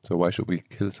 So why should we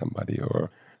kill somebody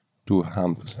or do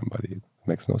harm to somebody? It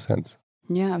makes no sense.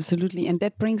 Yeah, absolutely. And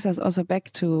that brings us also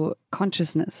back to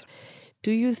consciousness.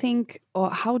 Do you think,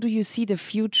 or how do you see the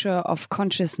future of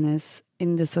consciousness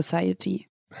in the society?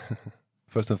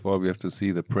 First of all, we have to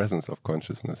see the presence of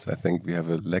consciousness. I think we have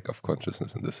a lack of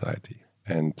consciousness in society.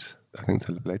 And I think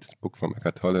the latest book from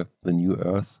Eckhart Tolle, The New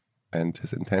Earth, and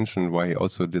his intention, why he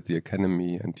also did the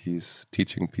academy and he's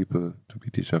teaching people to be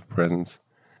teacher of presence.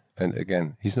 And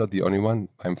again, he's not the only one.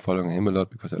 I'm following him a lot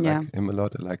because I like him a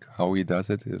lot. I like how he does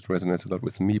it. It resonates a lot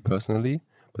with me personally.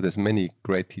 But there's many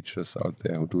great teachers out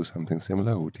there who do something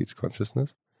similar, who teach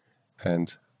consciousness.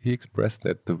 And he expressed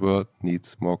that the world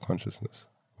needs more consciousness.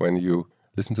 When you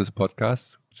listen to this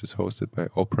podcast, which is hosted by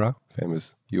Oprah,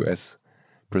 famous US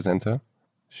presenter,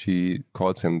 she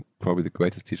calls him probably the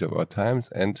greatest teacher of our times.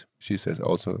 And she says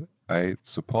also, I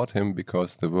support him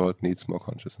because the world needs more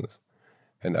consciousness.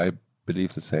 And I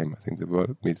believe the same. I think the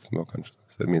world needs more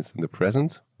consciousness. That means in the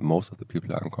present, most of the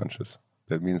people are unconscious.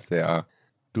 That means they are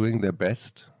doing their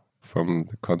best from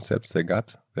the concepts they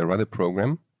got. They run a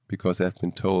program because they have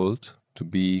been told to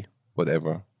be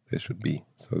whatever they should be.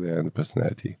 So they are in the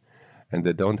personality. And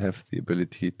they don't have the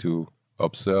ability to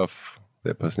observe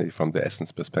their personality from the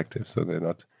essence perspective. So they're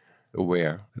not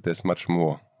aware that there's much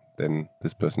more than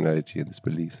this personality and these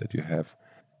beliefs that you have.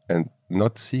 And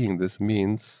not seeing this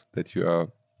means that you are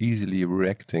easily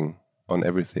reacting on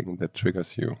everything that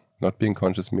triggers you. Not being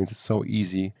conscious means it's so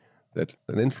easy that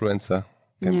an influencer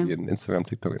can be an Instagram,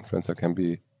 TikTok influencer, can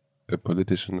be a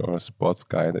politician or a sports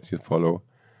guy that you follow,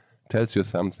 tells you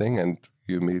something and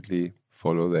you immediately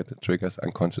follow that. It triggers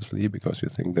unconsciously because you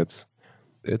think that's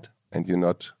it and you're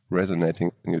not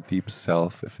resonating in your deep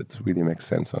self if it really makes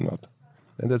sense or not.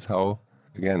 And that's how,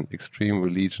 again, extreme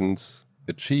religions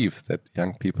achieve that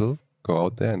young people go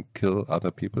out there and kill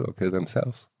other people or kill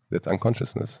themselves. That's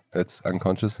unconsciousness. That's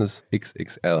unconsciousness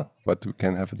XXL. But we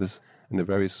can have this in a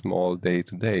very small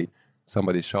day-to-day.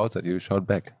 Somebody shouts at you, shout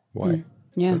back. Why?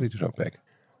 Why did you shout back?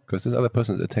 Because this other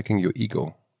person is attacking your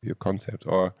ego, your concept.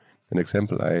 Or an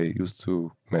example I used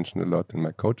to mention a lot in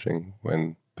my coaching,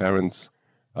 when parents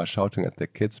are shouting at their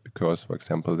kids because, for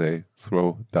example, they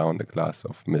throw down a glass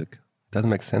of milk. It doesn't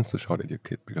make sense to shout at your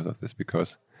kid because of this,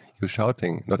 because you're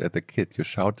shouting not at the kid, you're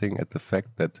shouting at the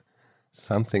fact that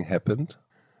something happened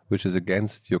which is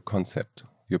against your concept.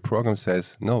 Your program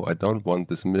says, no, I don't want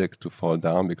this milk to fall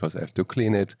down because I have to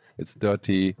clean it, it's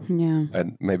dirty,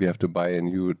 and maybe I have to buy a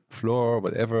new floor,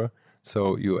 whatever.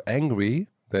 So you're angry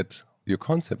that your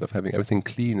concept of having everything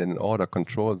clean and in order,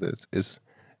 control this, is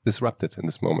disrupted in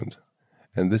this moment.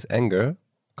 And this anger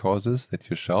causes that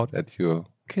you shout at your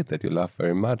kid that you love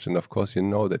very much. And of course, you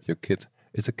know that your kid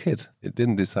is a kid. It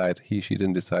didn't decide, she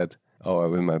didn't decide, oh, I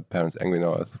will my parents angry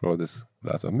now, I'll throw this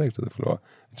glass of milk to the floor.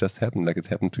 It just happened like it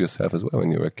happened to yourself as well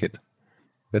when you were a kid.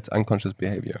 That's unconscious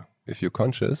behavior. If you're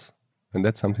conscious, and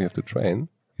that's something you have to train,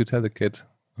 you tell the kid,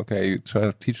 okay, you try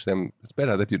to teach them, it's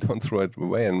better that you don't throw it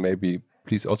away, and maybe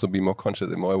please also be more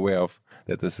conscious and more aware of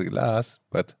that there's a glass,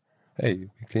 but hey, you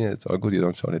clean it, it's all good, you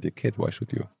don't shout at your kid, why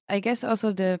should you? I guess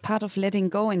also the part of letting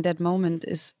go in that moment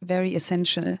is very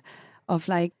essential, of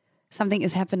like something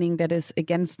is happening that is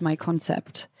against my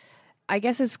concept. I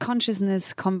guess it's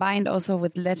consciousness combined also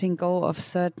with letting go of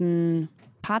certain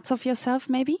parts of yourself,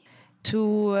 maybe,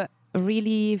 to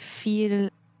really feel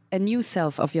a new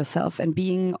self of yourself and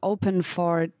being open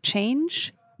for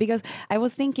change. Because I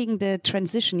was thinking the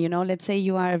transition, let's say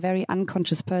you are a very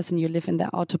unconscious person, you live in the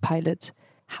autopilot.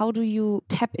 How do you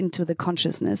tap into the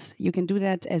consciousness? You can do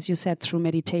that, as you said, through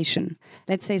meditation.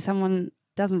 Let's say someone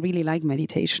doesn't really like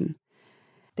meditation.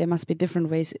 There must be different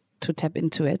ways to tap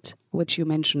into it, which you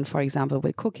mentioned, for example,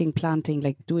 with cooking, planting,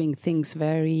 like doing things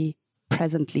very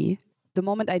presently. The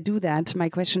moment I do that, my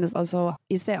question is also,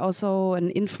 is there also an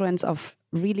influence of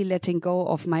really letting go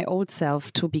of my old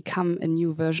self to become a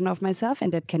new version of myself?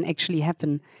 And that can actually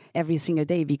happen every single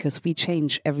day because we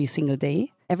change every single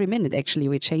day. Every minute, actually,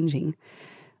 we're changing,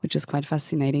 which is quite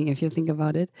fascinating if you think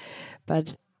about it.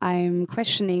 But I'm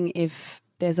questioning if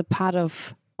there's a part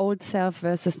of old self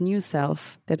versus new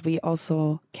self that we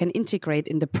also can integrate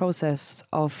in the process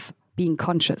of being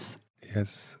conscious.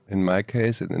 Yes, in my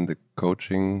case and in the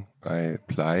coaching I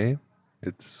apply,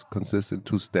 it consists in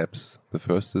 2 steps. The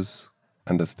first is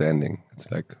understanding. It's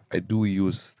like I do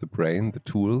use the brain, the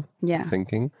tool,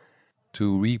 thinking,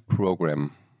 to reprogram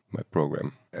my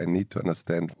program. I need to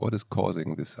understand what is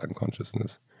causing this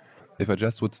unconsciousness. If I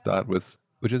just would start with,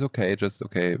 which is okay,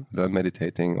 learn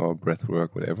meditating or breath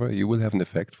work, whatever, you will have an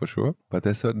effect for sure. But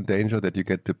there's certain danger that you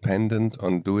get dependent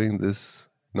on doing this,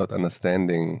 not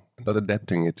understanding, not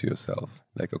adapting it to yourself.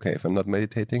 Like, okay, if I'm not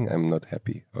meditating, I'm not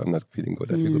happy, or I'm not feeling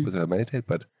good. I feel good because I meditate,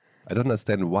 but I don't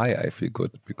understand why I feel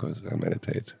good because I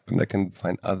meditate. And I can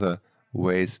find other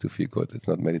ways to feel good. It's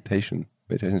not meditation.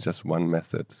 Meditation is just one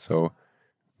method. So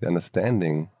the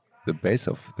understanding, the base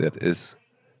of that is,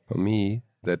 for me,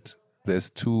 that there's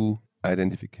 2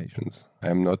 identifications.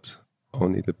 I'm not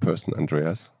only the person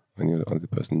Andreas, when you're only the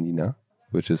person Nina,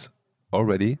 which is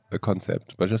already a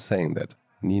concept, but just saying that.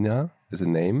 Nina is a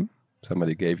name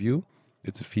somebody gave you.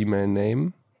 It's a female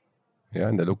name. Yeah,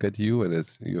 and I look at you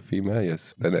and you're female,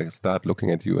 yes. Then I start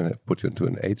looking at you and I put you into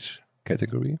an age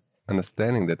category.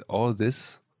 Understanding that all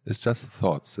this is just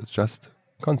thoughts. It's just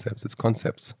concepts.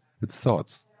 It's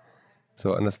thoughts.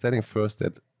 So understanding first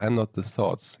that I'm not the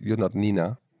thoughts. You're not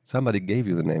Nina. Somebody gave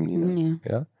you the name Nina.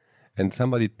 Yeah. And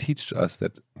somebody teached us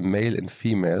that male and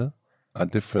female are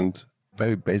different,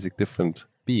 very basic different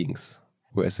beings.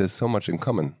 Whereas there's so much in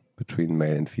common between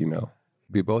male and female.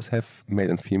 We both have male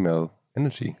and female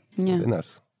energy within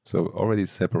us. So already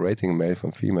separating male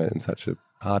from female in such a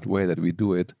hard way that we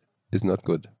do it is not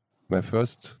good. My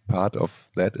first part of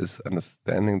that is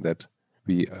understanding that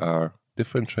we are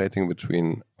differentiating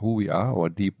between who we are, our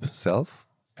deep self,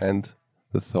 and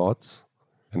the thoughts,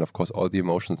 and of course all the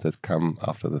emotions that come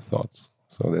after the thoughts.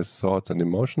 So there's thoughts and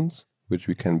emotions, which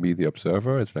we can be the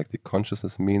observer. It's like the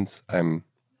consciousness means I'm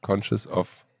conscious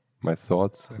of my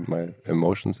thoughts and my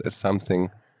emotions as something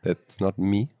that's not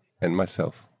me and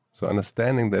myself. So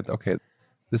understanding that, okay,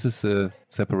 this is a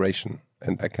separation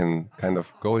and I can kind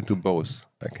of go into both.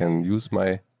 I can use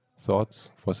my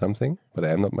thoughts for something, but I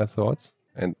am not my thoughts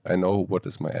and I know what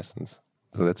is my essence.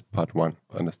 So that's part 1,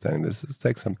 understanding this. It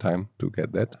takes some time to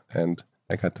get that. And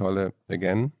Eckhart Tolle,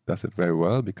 again, does it very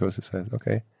well because he says,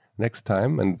 okay, next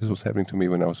time, and this was happening to me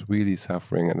when I was really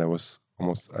suffering and I was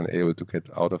almost unable to get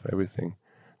out of everything.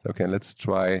 Okay, let's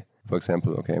try, for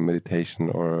example, meditation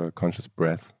or conscious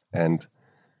breath. And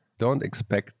don't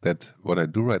expect that what I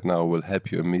do right now will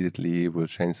help you immediately, will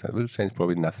change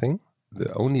probably nothing.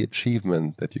 The only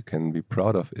achievement that you can be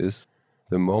proud of is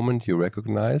the moment you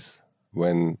recognize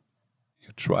when you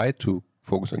try to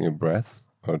focus on your breath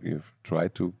or you try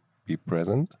to be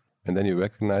present, and then you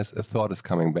recognize a thought is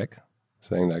coming back,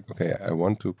 saying like, okay, I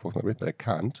want to focus on my breath, but I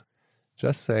can't.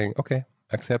 Just saying, okay,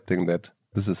 accepting that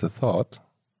this is a thought,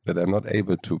 that I'm not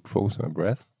able to focus on my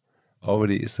breath,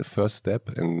 already is the first step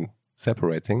in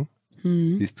separating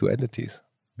these 2 entities.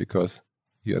 Because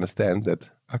you understand that,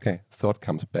 okay, thought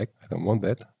comes back, I don't want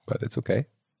that, but it's okay.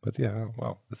 But yeah,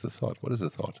 wow, it's a thought. What is a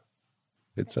thought?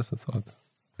 It's just a thought.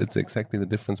 It's exactly the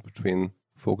difference between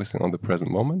focusing on the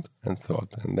present moment and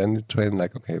thought. And then you train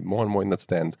like, okay, more and more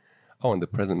understand, in the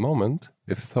present moment,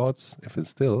 if it's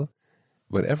still,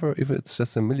 whatever, if it's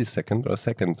just a millisecond or a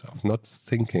second of not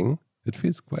thinking, it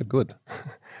feels quite good.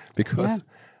 Because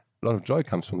a lot of joy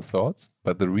comes from thoughts,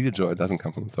 but the real joy doesn't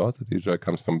come from thoughts. The real joy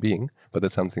comes from being. But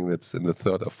that's something that's in the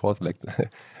 3rd or 4th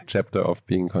chapter of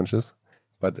being conscious.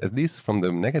 But at least from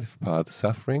the negative part,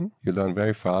 suffering, you learn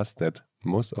very fast that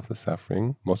most of the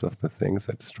suffering, most of the things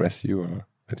that stress you or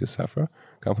that you suffer,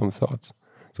 come from thoughts.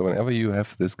 So whenever you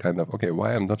have this kind of, okay,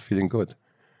 why I'm not feeling good?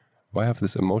 Why have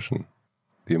this emotion?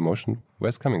 The emotion,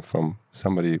 where's it coming from?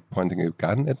 Somebody pointing a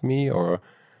gun at me, or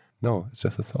No, it's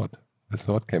just a thought. A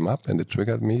thought came up and it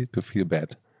triggered me to feel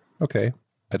bad. Okay,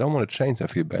 I don't want to change I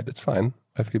feel bad. It's fine.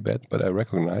 I feel bad, but I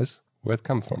recognize where it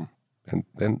comes from. And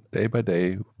then day by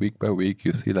day, week by week,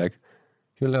 you see like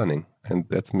you're learning. And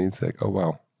that means like, oh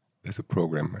wow, there's a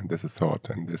program and there's a thought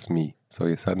and there's me. So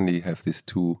you suddenly have these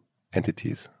two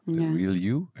entities, the real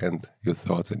you and your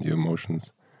thoughts and your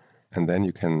emotions. And then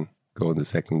you can go on the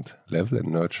second level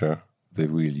and nurture the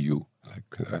real you.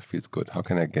 Like, that feels good. How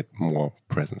can I get more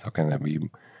presence? How can I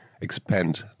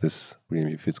expand this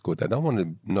really feels good? I don't want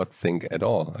to not think at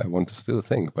all. I want to still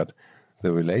think, but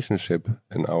the relationship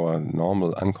in our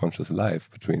normal unconscious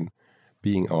life between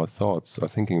being our thoughts or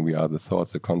thinking we are the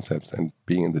thoughts, the concepts, and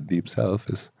being in the deep self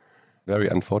is very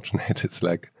unfortunate. It's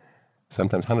like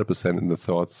sometimes 100% in the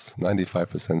thoughts,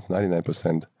 95%,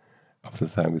 99% of the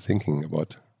time we're thinking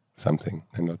about something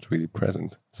and not really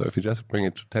present. So if you just bring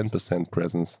it to 10%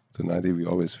 presence to 90%, we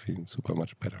always feel super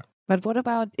much better. But what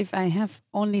about if I have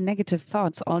only negative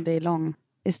thoughts all day long?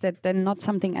 Is that then not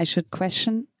something I should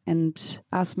question and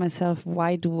ask myself,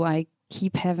 why do I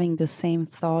keep having the same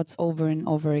thoughts over and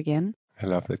over again? I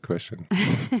love that question.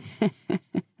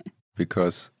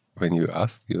 Because when you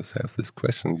ask yourself this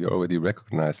question, you already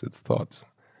recognize its thoughts,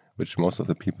 which most of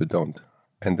the people don't.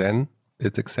 And then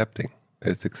it's accepting.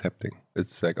 It's accepting.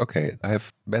 It's like, okay, I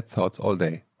have bad thoughts all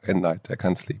day and night. I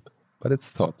can't sleep. But it's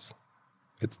thoughts.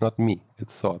 It's not me.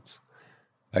 It's thoughts.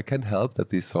 I can't help that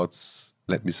these thoughts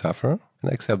let me suffer, and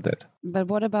I accept that. But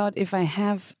what about if I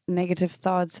have negative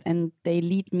thoughts and they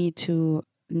lead me to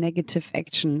negative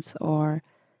actions, or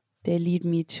they lead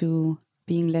me to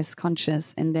being less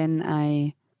conscious, and then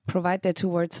I provide that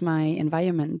towards my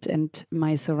environment and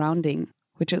my surrounding,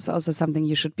 which is also something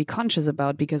you should be conscious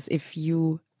about, because if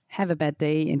you have a bad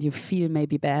day and you feel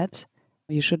maybe bad,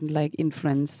 you shouldn't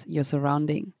influence your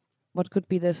surrounding. What could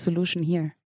be the solution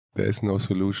here? There is no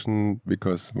solution,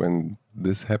 because when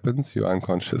this happens, you're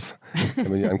unconscious. And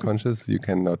when you're unconscious, you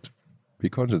cannot be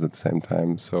conscious at the same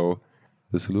time. So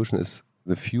the solution is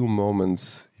the few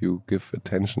moments you give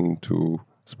attention to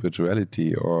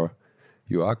spirituality, or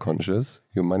you are conscious,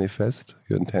 you manifest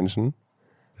your intention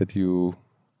that you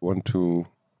want to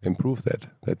improve that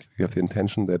you have the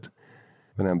intention that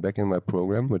when I'm back in my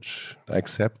program, which I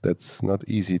accept that's not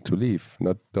easy to leave.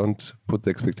 Don't put the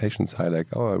expectations high, like,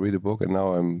 oh, I read a book and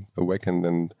now I'm awakened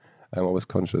and I'm always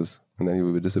conscious. And then you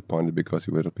will be disappointed because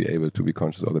you will not be able to be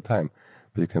conscious all the time.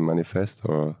 But you can manifest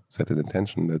or set an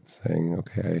intention that's saying,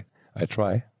 okay, I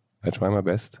try my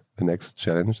best. The next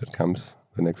challenge that comes,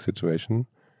 the next situation,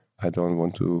 I don't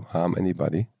want to harm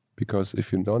anybody. Because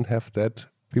if you don't have that,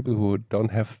 people who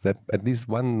don't have that at least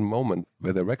one moment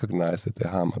where they recognize that they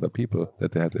harm other people,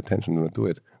 that they have the intention to not do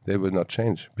it, they will not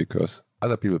change, because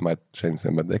other people might change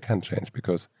them, but they can't change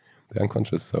because they're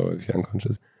unconscious. So if you're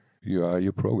unconscious, you are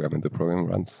your program, and the program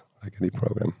runs like any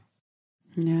program.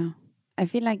 Yeah. I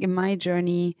feel like in my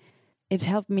journey, it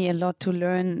helped me a lot to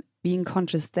learn being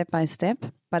conscious step by step,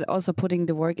 but also putting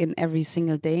the work in every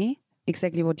single day.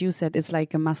 Exactly what you said. It's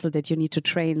like a muscle that you need to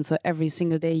train. So every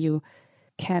single day you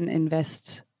can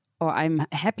invest, or I'm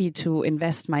happy to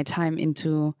invest my time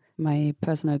into my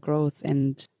personal growth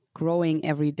and growing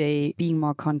every day, being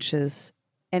more conscious.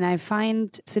 And I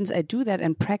find, since I do that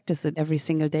and practice it every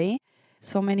single day,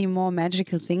 so many more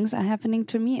magical things are happening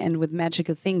to me. And with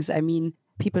magical things, I mean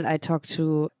people I talk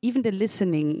to, even the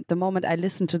listening, the moment I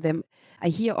listen to them, I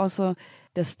hear also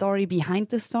the story behind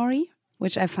the story,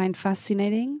 which I find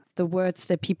fascinating. The words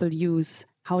that people use,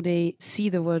 how they see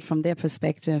the world from their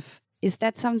perspective. Is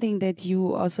that something that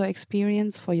you also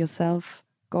experience for yourself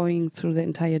going through the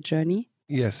entire journey?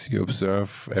 Yes, you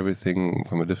observe everything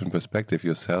from a different perspective,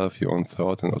 yourself, your own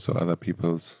thoughts, and also other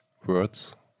people's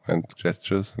words and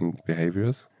gestures and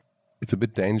behaviors. It's a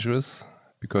bit dangerous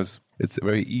because it's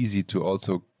very easy to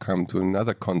also come to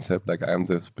another concept, like I am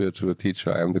the spiritual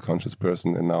teacher, I am the conscious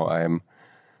person, and now I am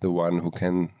the one who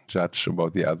can judge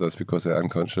about the others because they're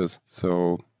unconscious.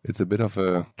 So it's a bit of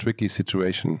a tricky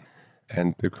situation.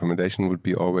 And the recommendation would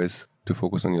be always to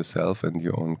focus on yourself and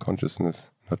your own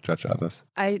consciousness, not judge others.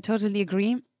 I totally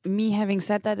agree. Me having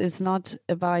said that, it's not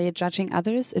about judging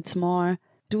others. It's more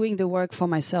doing the work for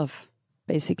myself,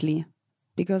 basically.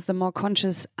 Because the more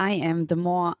conscious I am, the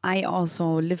more I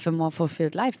also live a more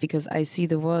fulfilled life, because I see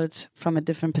the world from a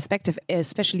different perspective,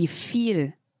 especially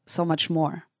feel so much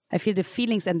more. I feel the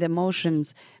feelings and the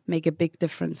emotions make a big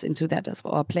difference into that as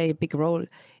well, or play a big role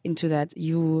into that.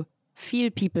 You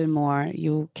feel people more,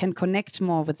 you can connect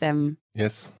more with them.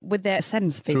 Yes. With their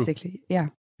sense, basically. True. Yeah.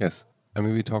 Yes. I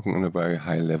mean, we're talking on a very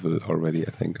high level already,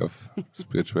 I think, of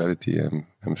spirituality.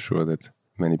 I'm sure that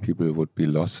many people would be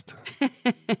lost.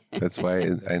 That's why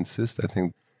I insist. I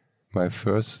think one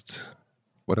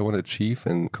what I want to achieve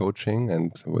in coaching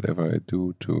and whatever I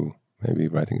do, to maybe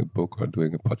writing a book or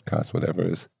doing a podcast, whatever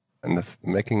it is. And that's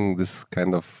making this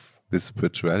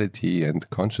spirituality and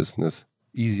consciousness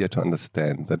easier to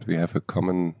understand, that we have a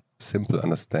common, simple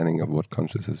understanding of what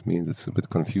consciousness means. It's a bit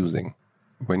confusing.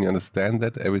 When you understand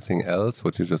that, everything else,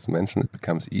 what you just mentioned, it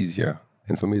becomes easier.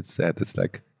 And for me, it's that. It's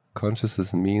like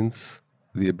consciousness means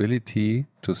the ability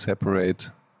to separate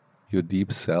your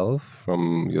deep self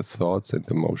from your thoughts and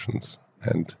emotions.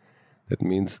 And that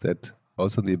means that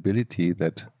also the ability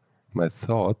that my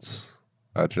thoughts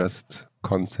are just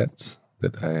concepts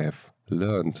that I have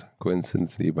learned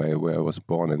coincidentally by where I was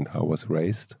born and how I was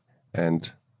raised.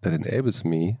 And that enables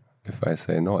me, if I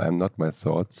say, no, I'm not my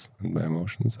thoughts and my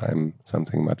emotions, I'm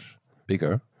something much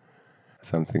bigger,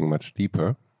 something much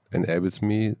deeper, enables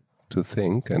me to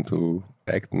think and to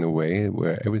act in a way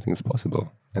where everything is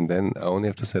possible. And then I only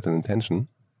have to set an intention,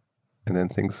 and then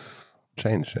things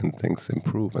change and things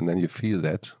improve. And then you feel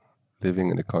that living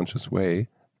in a conscious way,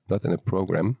 not in a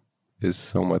program, is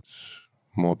so much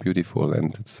more beautiful,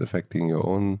 and it's affecting your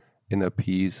own inner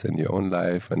peace and your own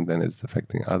life, and then it's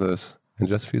affecting others, and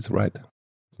just feels right.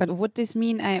 But would this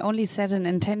mean I only set an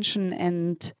intention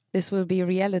and this will be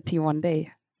reality one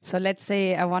day? So let's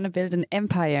say I want to build an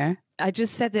empire. I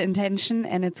just set the intention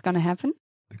and it's going to happen?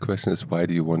 The question is, why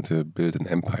do you want to build an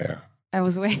empire? I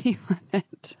was waiting on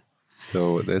it.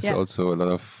 So there's also a lot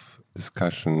of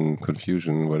discussion,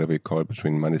 confusion, whatever you call it,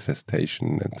 between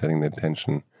manifestation and setting the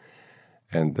intention.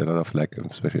 And a lot of, like,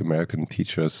 especially American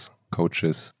teachers,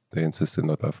 coaches, they insist a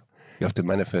lot of, you have to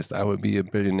manifest, I will be a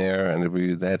billionaire and it will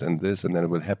be that and this, and then it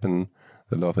will happen.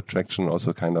 The law of attraction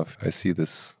also kind of, I see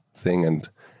this thing and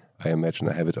I imagine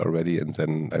I have it already and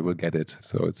then I will get it.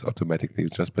 So it's automatically,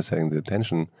 just by setting the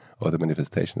intention or the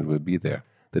manifestation, it will be there.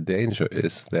 The danger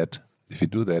is that if you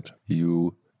do that,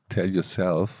 you tell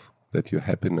yourself that your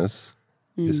happiness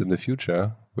is in the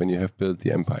future when you have built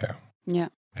the empire. Yeah.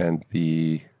 And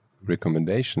the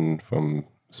recommendation from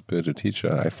spiritual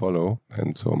teacher I follow,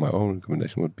 and so my own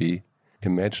recommendation would be,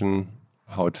 imagine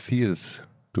how it feels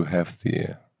to have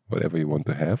the whatever you want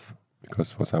to have,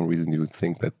 because for some reason you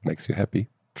think that makes you happy.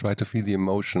 Try to feel the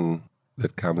emotion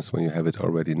that comes when you have it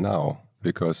already now,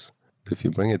 because if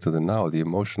you bring it to the now, the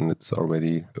emotion, it's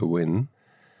already a win.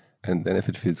 And then if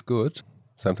it feels good,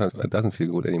 sometimes it doesn't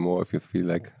feel good anymore if you feel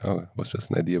like, oh, it was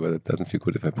just an idea, but it doesn't feel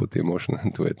good if I put the emotion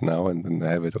into it now and then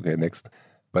I have it, okay, next.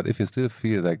 But if you still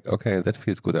feel like, okay, that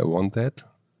feels good, I want that,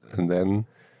 and then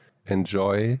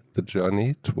enjoy the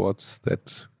journey towards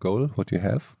that goal, what you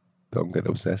have. Don't get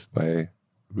obsessed by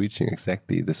reaching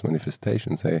exactly this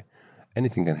manifestation. Say,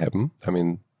 anything can happen. I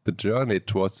mean, the journey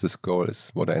towards this goal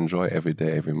is what I enjoy every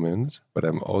day, every minute, but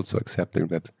I'm also accepting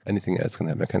that anything else can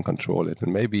happen. I can control it.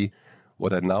 And maybe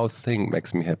what I now think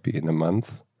makes me happy in a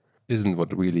month isn't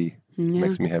what really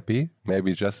makes me happy.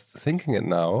 Maybe just thinking it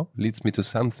now leads me to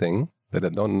something that I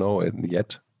don't know it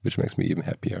yet, which makes me even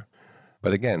happier.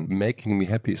 But again, making me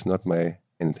happy is not my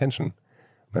intention.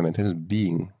 My intention is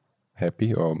being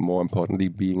happy, or more importantly,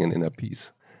 being in inner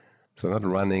peace. So not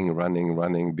running,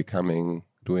 becoming,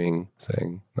 doing,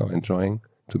 saying, no, enjoying.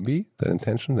 To be that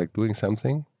intention, like doing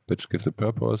something which gives a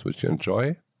purpose, which you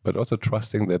enjoy, but also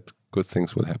trusting that good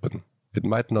things will happen. It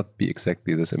might not be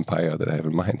exactly this empire that I have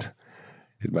in mind.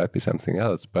 It might be something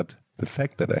else, but the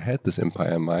fact that I had this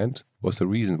empire in mind was the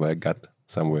reason why I got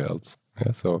somewhere else.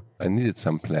 Yeah? So I needed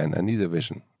some plan, I need a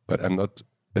vision, but I'm not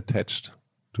attached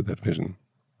to that vision.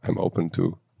 I'm open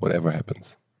to whatever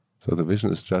happens. So the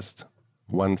vision is just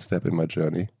one step in my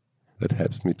journey that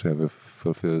helps me to have a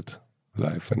fulfilled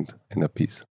life and inner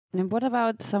peace. And what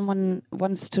about someone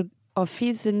wants to or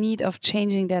feels the need of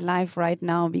changing their life right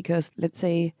now because, let's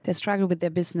say, they struggle with their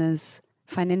business,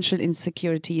 financial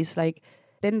insecurities, like,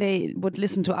 then they would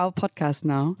listen to our podcast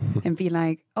now and be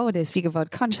like, oh, they speak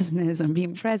about consciousness and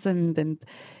being present and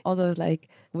all those like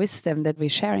wisdom that we're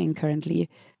sharing currently.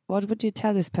 What would you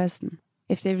tell this person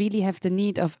if they really have the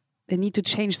need to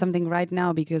change something right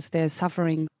now because they're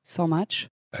suffering so much?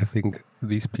 I think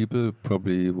these people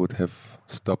probably would have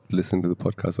stopped listening to the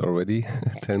podcast already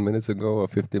 10 minutes ago or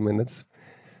 15 minutes.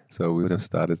 So we would have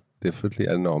started differently.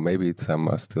 I don't know, maybe some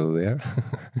are still there.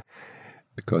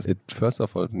 Because it first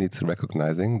of all needs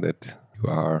recognizing that you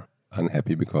are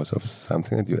unhappy because of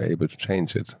something and you're able to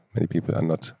change it. Many people are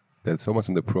not. There's so much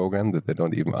in the program that they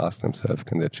don't even ask themselves,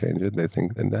 can they change it? They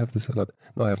think, and they have this a lot.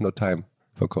 No, I have no time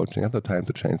for coaching. I have no time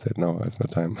to change that. No, I have no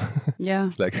time. Yeah.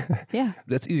 It's like, yeah,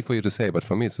 that's easy for you to say, but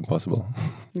for me it's impossible.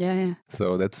 Yeah.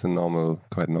 So that's a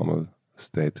quite normal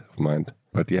state of mind.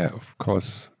 But yeah, of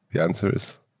course, the answer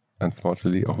is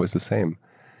unfortunately always the same.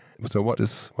 So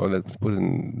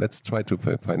let's try to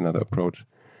find another approach.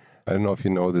 I don't know if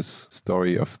you know this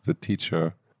story of the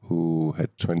teacher who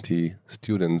had 20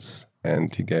 students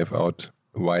and he gave out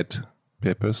white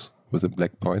papers with a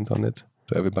black point on it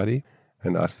to everybody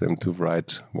and asked them to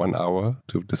write 1 hour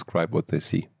to describe what they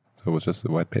see. So it was just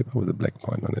a white paper with a black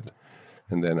point on it.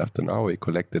 And then after an hour, he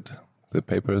collected the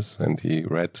papers and he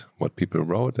read what people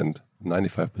wrote, and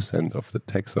 95% of the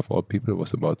text of all people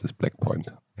was about this black point.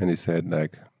 And he said,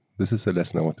 like, this is a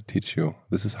lesson I want to teach you.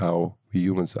 This is how we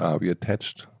humans are. We are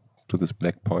attached to this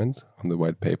black point on the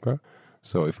white paper.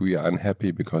 So if we are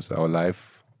unhappy because our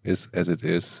life is as it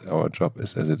is, our job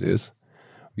is as it is,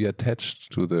 we are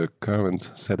attached to the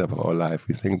current setup of our life.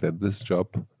 We think that this job,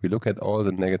 we look at all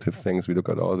the negative things, we look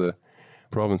at all the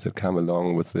problems that come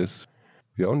along with this.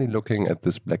 We're only looking at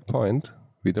this black point.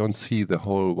 We don't see the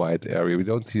whole white area. We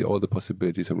don't see all the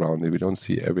possibilities around it. We don't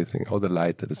see everything, all the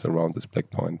light that is around this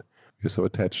black point. We're so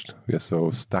attached. We are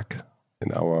so stuck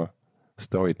in our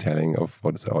storytelling of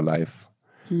what is our life.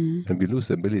 And we lose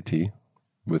the ability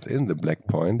within the black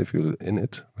point. If you're in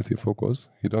it with your focus,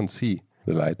 you don't see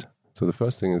the light. So the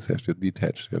first thing is you have to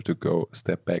detach. You have to go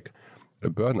step back. A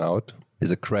burnout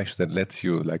is a crash that lets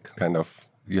you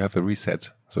you have a reset.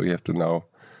 So you have to now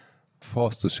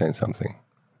force to change something.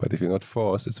 But if you're not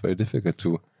forced, it's very difficult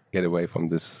to get away from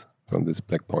this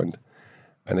black point.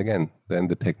 And again, then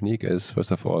the technique is,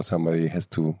 first of all, somebody has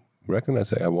to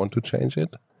recognize that I want to change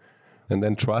it, and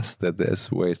then trust that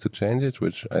there's ways to change it,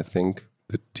 which I think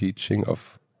the teaching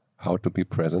of how to be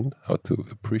present, how to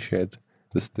appreciate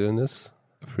the stillness,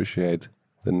 appreciate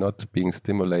the not being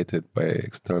stimulated by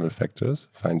external factors,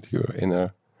 find your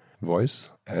inner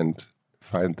voice and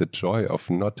find the joy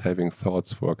of not having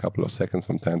thoughts for a couple of seconds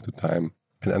from time to time,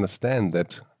 and understand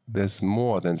that there's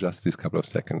more than just these couple of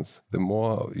seconds. The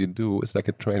more you do, it's like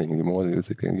a training. The more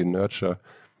you nurture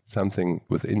something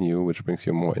within you which brings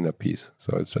you more inner peace.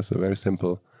 So it's just a very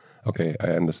simple, okay, I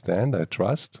understand, I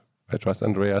trust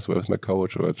Andreas, who is my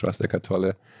coach, or I trust Eckhart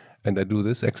Tolle, and I do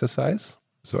this exercise.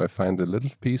 So I find a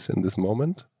little peace in this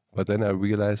moment, but then I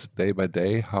realize day by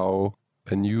day how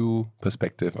a new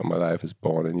perspective on my life is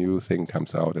born, a new thing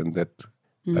comes out, and that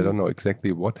I don't know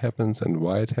exactly what happens and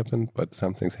why it happened, but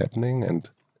something's happening and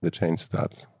the change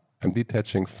starts. I'm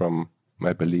detaching from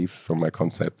my beliefs, from my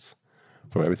concepts,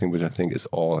 from everything which I think is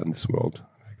all in this world.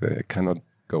 Like, I cannot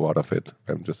go out of it.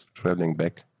 I'm just traveling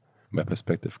back. My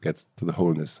perspective gets to the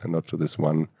wholeness and not to this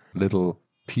one little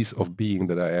piece of being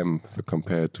that I am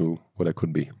compared to what I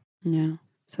could be. Yeah.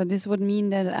 So this would mean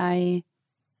that I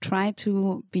try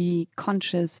to be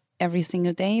conscious every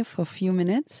single day for a few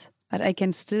minutes, but I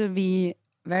can still be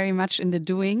very much in the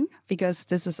doing, because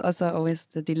this is also always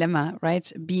the dilemma,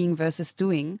 right? Being versus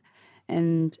doing.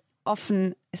 And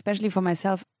often, especially for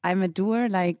myself, I'm a doer.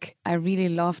 Like, I really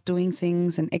love doing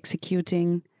things and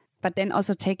executing, but then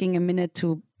also taking a minute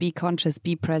to be conscious,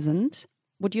 be present.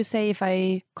 Would you say if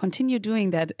I continue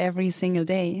doing that every single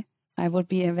day, I would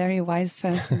be a very wise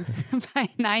person by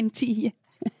 90?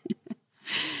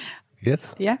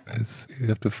 Yes. Yeah. You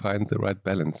have to find the right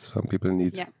balance. Some people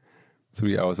need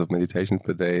 3 hours of meditation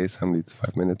per day. Some needs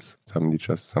 5 minutes. Some need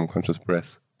just some conscious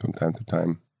breath from time to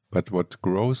time. But what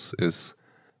grows is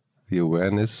the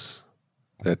awareness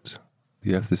that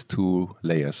you have these 2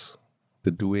 layers.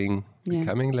 The doing,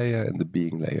 becoming layer, and the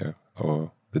being layer,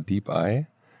 or the deep I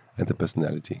and the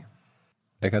personality.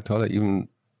 Eckhart Tolle even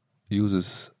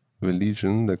uses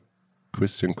religion, the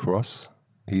Christian cross.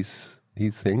 He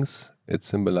thinks it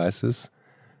symbolizes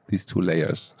these 2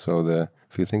 layers. So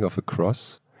if you think of a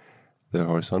cross, the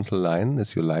horizontal line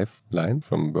is your lifeline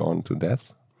from born to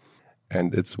death.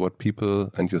 And it's what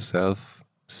people and yourself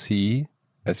see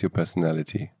as your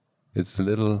personality. It's a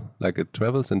little like it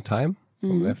travels in time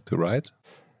from left to right.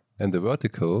 And the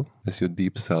vertical is your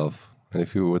deep self. And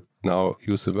if you would now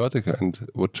use the vertical and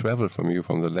would travel from you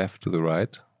from the left to the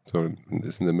right, so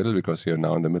it's in the middle because you're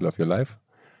now in the middle of your life,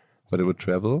 but it would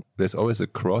travel. There's always a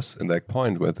cross and that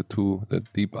point where the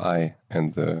deep I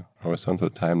and the horizontal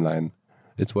timeline,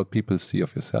 it's what people see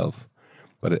of yourself.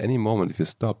 But at any moment, if you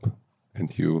stop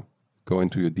and you go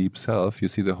into your deep self, you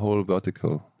see the whole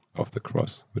vertical of the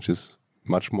cross, which is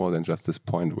much more than just this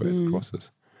point where it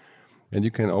crosses. And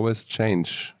you can always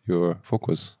change your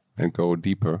focus and go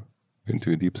deeper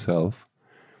into your deep self.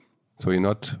 So you're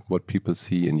not what people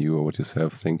see in you or what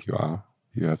yourself think you are.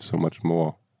 You have so much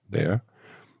more there.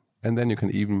 And then you can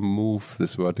even move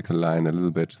this vertical line a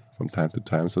little bit from time to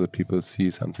time so that people see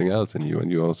something else in you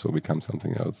and you also become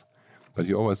something else. But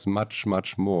you're always much,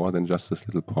 much more than just this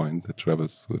little point that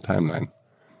travels through the timeline.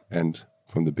 And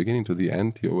from the beginning to the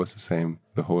end, you're always the same,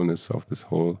 the wholeness of this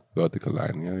whole vertical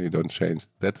line. Yeah? You don't change.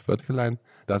 That vertical line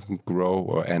doesn't grow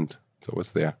or end. It's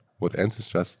always there. what ends is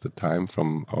just the time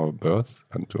from our birth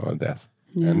until our death.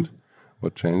 Yeah. And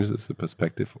what changes is the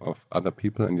perspective of other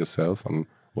people and yourself on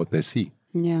what they see,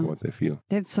 what they feel.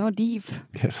 That's so deep.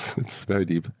 Yes, it's very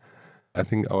deep. I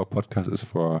think our podcast is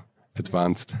for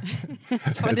advanced,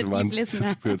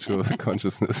 spiritual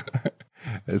consciousness.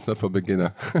 It's not for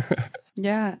beginner.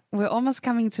 Yeah, we're almost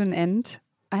coming to an end.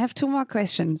 I have 2 more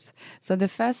questions. So the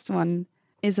first one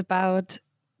is about,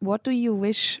 what do you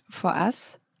wish for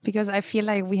us? Because I feel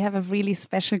like we have a really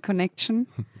special connection.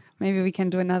 Maybe we can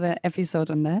do another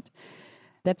episode on that.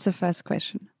 That's the first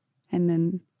question. And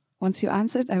then once you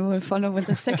answer it, I will follow with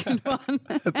the second one.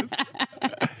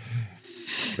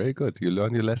 Very good. You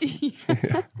learn your lesson.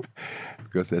 Yeah.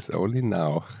 Because there's only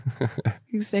now.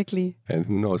 Exactly. And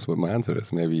who knows what my answer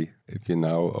is. Maybe if you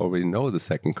now already know the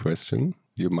second question,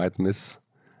 you might miss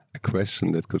a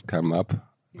question that could come up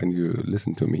when you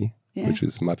listen to me, which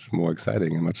is much more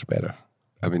exciting and much better.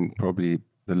 I mean, probably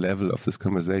the level of this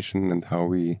conversation and how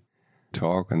we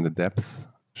talk and the depth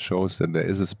shows that there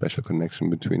is a special connection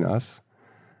between us.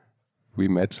 We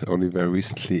met only very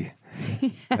recently.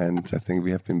 And I think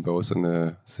we have been both on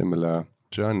a similar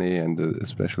journey and a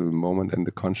special moment in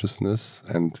the consciousness.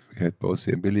 And we had both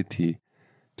the ability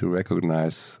to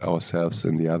recognize ourselves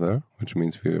in the other, which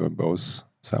means we were both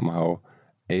somehow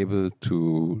able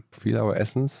to feel our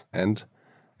essence. And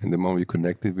in the moment we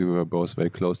connected, we were both very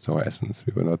close to our essence.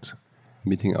 We were not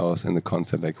meeting us in the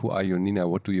concept like, who are you, Nina?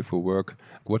 What do you for work?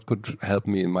 What could help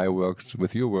me in my work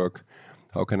with your work?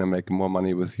 How can I make more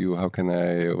money with you? How can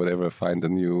I, find a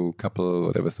new couple,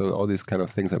 whatever. So all these kind of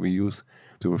things that we use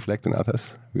to reflect on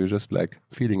others. We were just like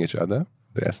feeling each other,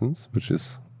 the essence, which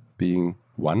is being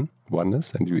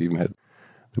oneness. And you even had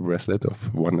the bracelet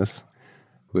of oneness,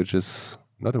 which is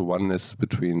not a oneness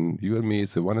between you and me.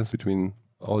 It's a oneness between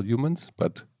all humans,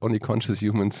 but only conscious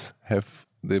humans have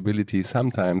the ability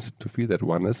sometimes to feel that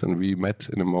oneness. And we met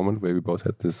in a moment where we both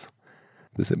had this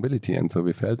ability, and so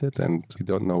we felt it, and we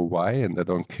don't know why, and I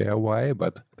don't care why,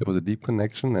 but there was a deep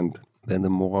connection. And then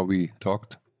the more we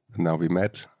talked, and now we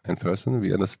met in person,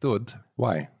 we understood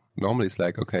why. Normally it's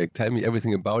like, okay, tell me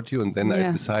everything about you, and then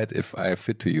I decide if I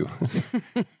fit to you.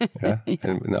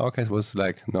 And in our case it was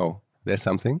like, no, there's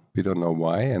something, we don't know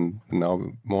why, and now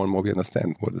more and more we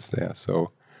understand what is there.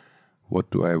 So what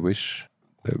do I wish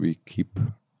that we keep?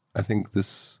 I think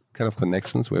this kind of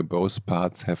connections where both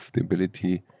parts have the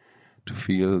ability to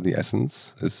feel the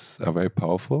essence are very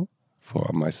powerful for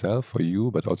myself, for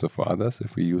you, but also for others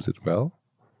if we use it well.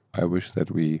 I wish that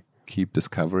we keep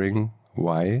discovering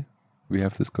why we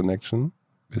have this connection.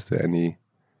 Is there any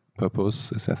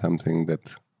purpose? Is there something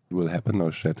that will happen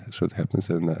or should happen? Is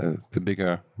there a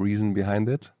bigger reason behind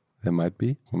it? There might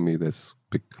be. For me, there's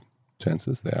big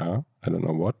chances there are. I don't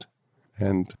know what.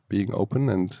 And being open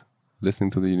and listening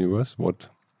to the universe, what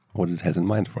it has in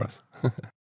mind for us.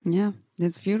 Yeah,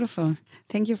 that's beautiful.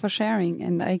 Thank you for sharing.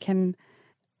 And I can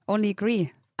only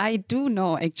agree. I do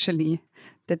know actually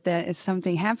that there is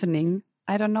something happening.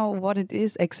 I don't know what it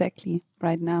is exactly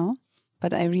right now,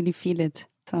 but I really feel it.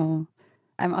 So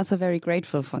I'm also very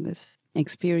grateful for this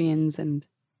experience and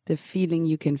the feeling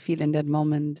you can feel in that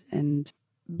moment, and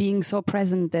being so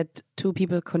present that 2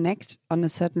 people connect on a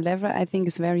certain level, I think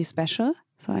is very special.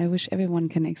 So I wish everyone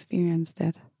can experience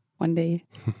that one day.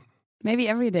 Maybe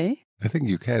every day. I think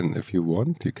you can, if you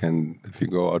want. You can, if you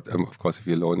go out, of course, if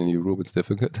you're alone in your room, it's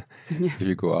difficult. Yeah. If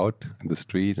you go out in the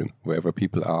street and wherever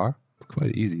people are, it's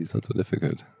quite easy. It's not so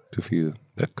difficult to feel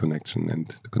that connection and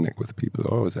to connect with people,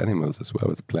 or with animals as well,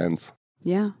 with plants.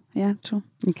 Yeah, true.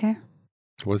 Okay.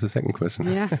 What was the second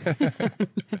question? Yeah.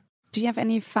 Do you have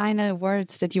any final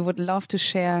words that you would love to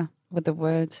share with the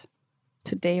world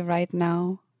today, right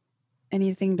now?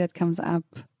 Anything that comes up?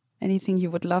 Anything you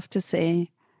would love to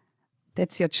say?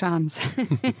 That's your chance.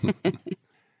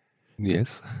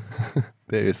 Yes,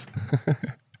 there is.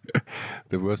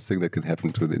 The worst thing that can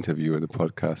happen to an interview and a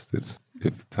podcast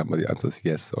if somebody answers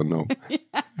yes or no.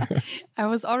 Yeah. I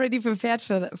was already prepared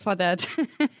for that.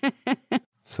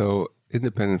 So,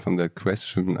 independent from that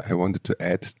question, I wanted to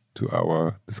add to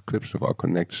our description of our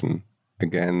connection,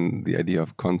 again, the idea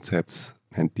of concepts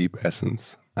and deep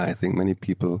essence. I think many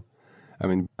people, I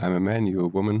mean, I'm a man, you're a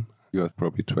woman, you're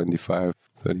probably 25,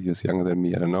 30 years younger than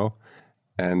me, I don't know.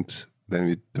 And then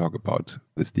we talk about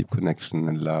this deep connection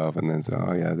and love, and then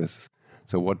say,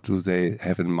 so what do they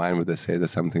have in mind when they say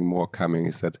there's something more coming?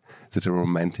 Is it a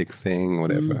romantic thing,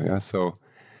 whatever? Yeah. So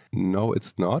no,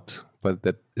 it's not, but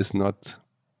that is not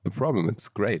a problem. It's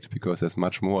great because there's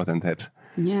much more than that.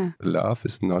 Yeah. Love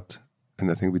is not,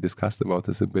 and I think we discussed about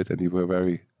this a bit, and you were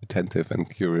very attentive and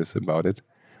curious about it.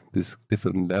 These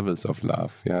different levels of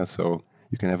love. Yeah. So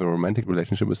you can have a romantic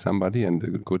relationship with somebody and a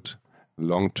good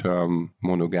long-term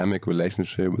monogamic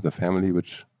relationship with a family,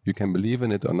 which you can believe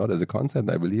in it or not as a concept.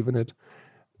 I believe in it.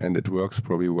 And it works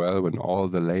probably well when all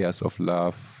the layers of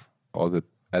love, all the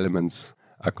elements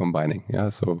are combining. Yeah,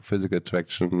 so physical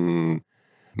attraction,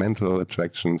 mental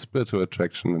attraction, spiritual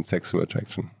attraction, and sexual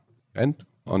attraction. And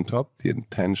on top, the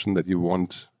intention that you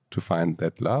want to find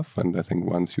that love. And I think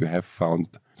once you have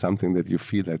found something that you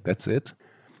feel like that's it,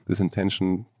 this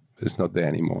intention is not there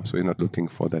anymore. So you're not looking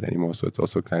for that anymore. So it's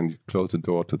also kind of close the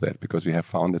door to that because you have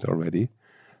found it already.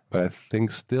 But I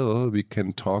think still we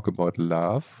can talk about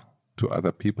love to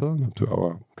other people, not to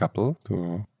our couple, to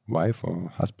our wife or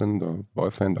husband or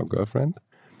boyfriend or girlfriend.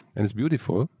 And it's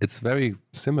beautiful. It's very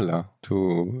similar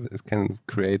to, it can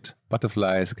create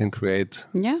butterflies, it can create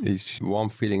a warm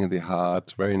feeling in the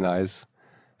heart, very nice.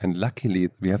 And luckily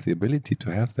we have the ability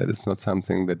to have that. It's not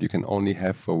something that you can only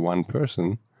have for one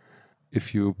person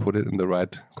if you put it in the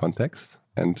right context.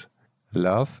 And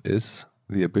love is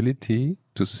the ability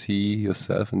to see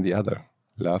yourself in the other.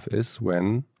 Love is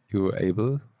when you are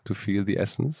able to feel the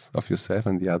essence of yourself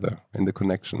and the other in the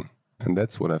connection. And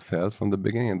that's what I felt from the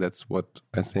beginning. And that's what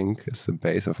I think is the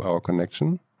base of our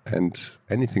connection. And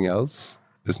anything else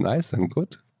is nice and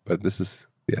good, but this is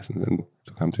the essence. And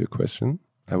to come to your question,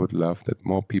 I would love that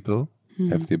more people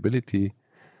have the ability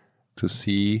to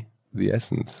see the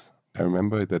essence. I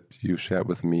remember that you shared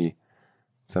with me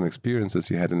some experiences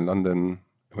you had in London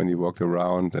when you walked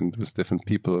around and with different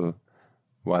people.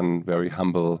 One very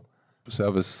humble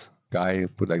service guy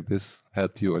put like this,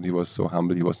 helped you, and he was so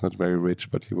humble. He was not very rich,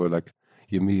 but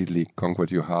he immediately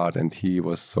conquered your heart, and he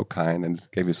was so kind and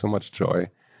gave you so much joy.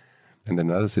 And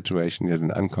another situation, you had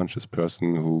an unconscious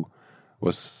person who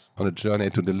was on a journey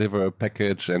to deliver a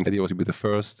package, and he was to be the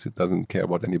first. He doesn't care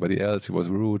about anybody else. He was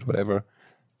rude, whatever.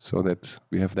 So that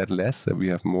we have that less, that we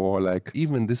have more like,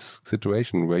 even in this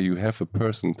situation where you have a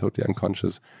person totally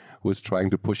unconscious who is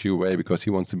trying to push you away because he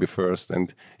wants to be first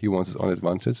and he wants his own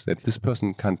advantage, that this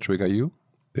person can't trigger you,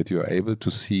 that you are able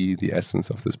to see the essence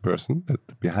of this person,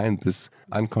 that behind this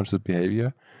unconscious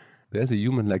behavior, there's a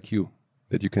human like you,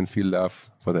 that you can feel love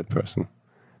for that person,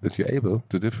 that you're able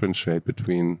to differentiate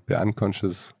between the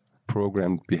unconscious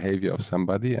programmed behavior of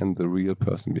somebody and the real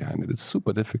person behind it. It's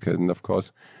super difficult. And of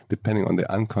course, depending on the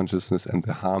unconsciousness and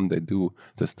the harm they do,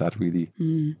 to start really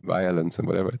violence and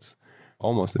whatever, it's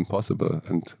almost impossible.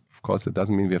 And of course, it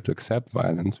doesn't mean we have to accept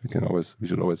violence. We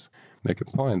should always make a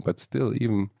point, but still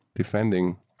even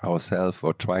defending ourselves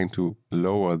or trying to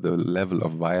lower the level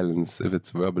of violence, if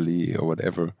it's verbally or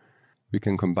whatever, we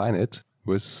can combine it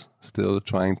with still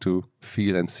trying to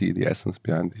feel and see the essence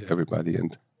behind everybody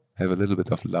and have a little bit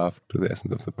of love to the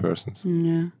essence of the persons.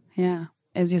 Yeah.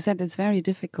 As you said, it's very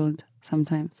difficult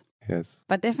sometimes. Yes.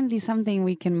 But definitely something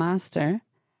we can master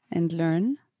and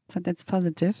learn. So that's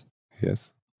positive.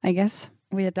 Yes. I guess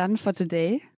we are done for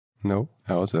today. No,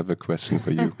 I also have a question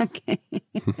for you. Okay.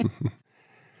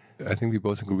 I think we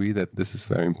both agree that this is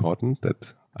very important,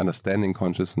 that understanding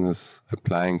consciousness,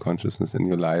 applying consciousness in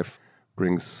your life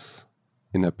brings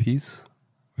inner peace,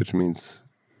 which means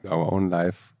our own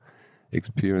life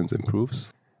experience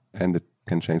improves and it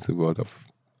can change the world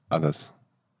of others,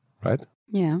 right?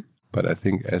 Yeah. But I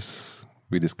think as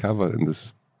we discovered in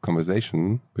this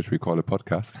conversation, which we call a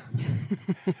podcast,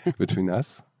 between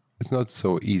us, it's not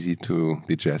so easy to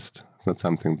digest. It's not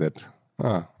something that,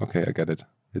 okay, I get it.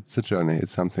 It's a journey.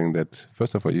 It's something that,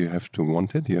 first of all, you have to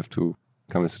want it. You have to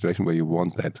come in a situation where you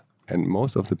want that. And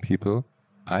most of the people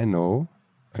I know,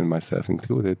 and myself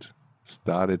included,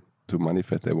 started to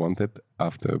manifest they wanted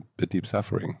after a deep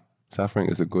suffering. Suffering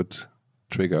is a good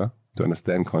trigger to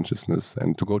understand consciousness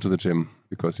and to go to the gym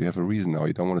because you have a reason now.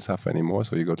 You don't want to suffer anymore,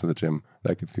 so you go to the gym.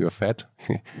 Like if you're fat,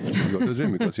 you go to the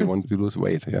gym because you want to lose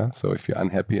weight. Yeah. So if you're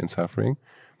unhappy and suffering,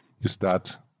 you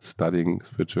start studying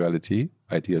spirituality,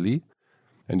 ideally,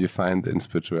 and you find in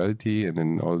spirituality and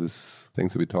in all these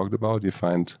things that we talked about, you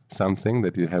find something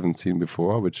that you haven't seen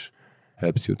before, which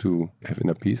helps you to have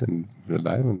inner peace and your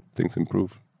life and things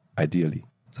improve. Ideally.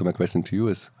 So my question to you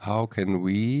is, how can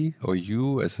we, or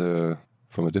you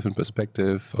from a different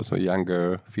perspective, also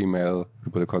younger, female, to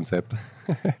put a concept.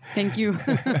 Thank you.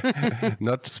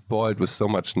 Not spoiled with so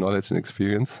much knowledge and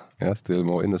experience, still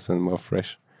more innocent, more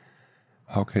fresh.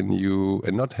 How can you,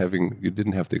 and you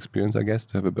didn't have the experience, I guess,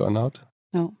 to have a burnout?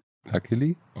 No.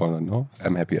 Luckily, or no,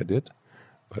 I'm happy I did,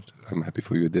 but I'm happy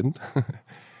for you didn't.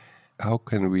 How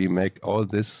can we make all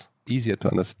this easier to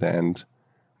understand,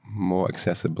 more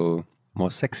accessible,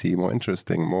 more sexy, more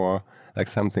interesting, more like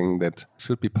something that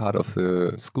should be part of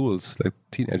the schools, like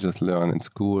teenagers learn in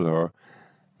school, or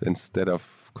instead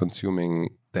of consuming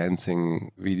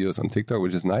dancing videos on TikTok,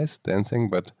 which is nice, dancing,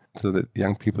 but so that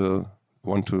young people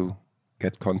want to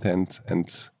get content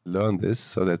and learn this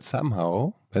so that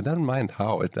somehow, I don't mind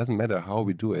how, it doesn't matter how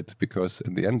we do it, because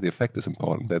in the end, the effect is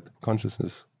important, that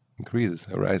consciousness increases,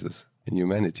 arises in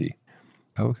humanity.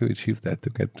 How can we achieve that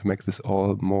to make this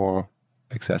all more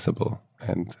accessible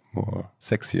and more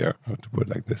sexier, or to put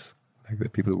it like this? Like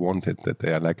that people want it, that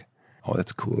they are like, oh,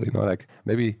 that's cool, like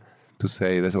maybe to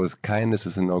say there's always kindness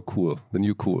is the new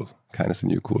cool. Kindness is the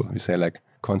new cool. We say like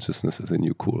consciousness is the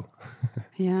new cool.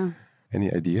 Yeah.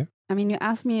 Any idea? I mean, you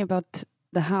asked me about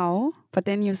the how, but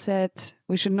then you said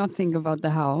we should not think about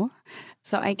the how.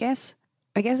 So I guess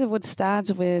it would start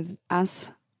with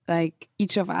us, like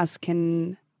each of us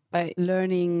can, by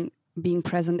learning, being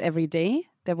present every day.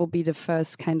 That will be the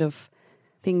first kind of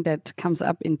thing that comes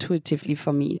up intuitively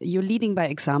for me. You're leading by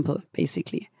example,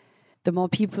 basically. The more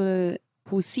people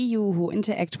who see you, who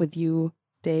interact with you,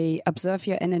 they observe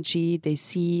your energy, they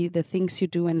see the things you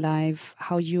do in life,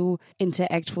 how you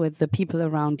interact with the people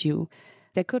around you.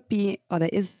 There could be, or there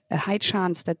is a high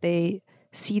chance that they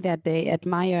see that they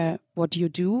admire what you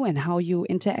do and how you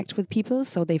interact with people,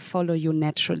 so they follow you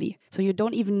naturally. So you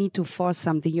don't even need to force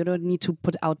something. You don't need to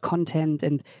put out content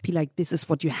and be like, this is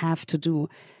what you have to do.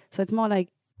 So it's more like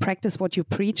practice what you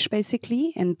preach,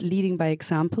 basically, and leading by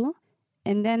example.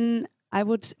 And then I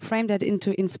would frame that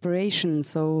into inspiration.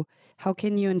 So how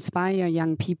can you inspire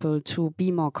young people to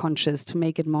be more conscious, to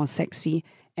make it more sexy?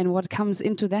 And what comes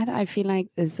into that, I feel like,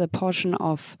 is a portion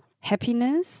of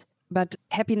happiness, but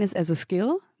happiness as a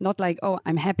skill, not like, oh,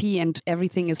 I'm happy and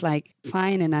everything is like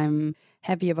fine and I'm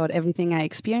happy about everything I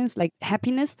experience. Like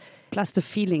happiness plus the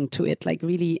feeling to it, like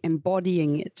really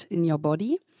embodying it in your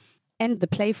body. And the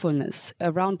playfulness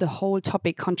around the whole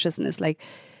topic consciousness, like,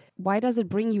 why does it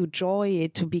bring you joy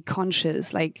to be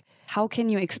conscious? Like, how can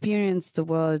you experience the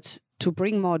world to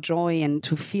bring more joy and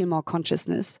to feel more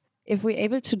consciousness? If we're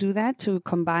able to do that, to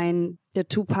combine the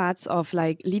two parts of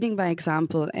like leading by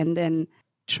example and then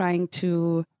trying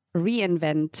to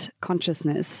reinvent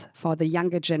consciousness for the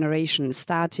younger generation,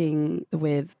 starting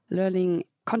with learning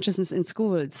consciousness in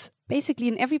schools. Basically,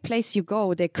 in every place you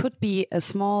go, there could be a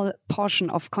small portion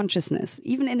of consciousness,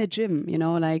 even in a gym,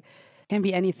 like, can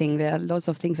be anything. There are lots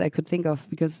of things I could think of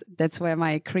because that's where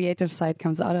my creative side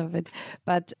comes out of it.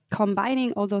 But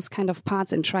combining all those kind of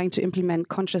parts and trying to implement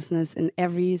consciousness in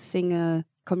every single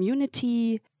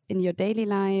community, in your daily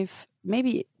life,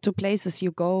 maybe to places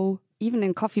you go, even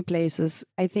in coffee places,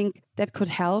 I think that could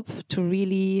help to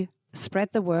really spread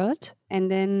the word, and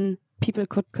then people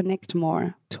could connect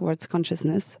more towards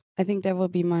consciousness. I think that will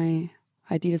be my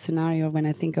ideal scenario when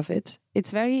I think of it.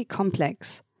 It's very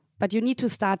complex. But you need to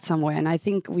start somewhere. And I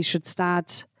think we should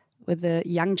start with the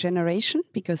young generation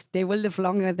because they will live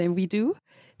longer than we do.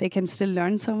 They can still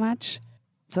learn so much.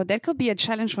 So that could be a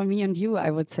challenge for me and you, I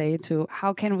would say, to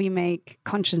how can we make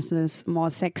consciousness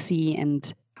more sexy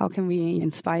and how can we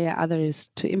inspire others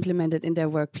to implement it in their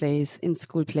workplace, in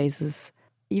school places,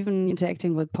 even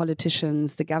interacting with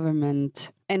politicians, the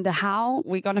government. And the how,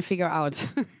 we're going to figure out.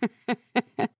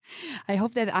 I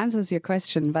hope that answers your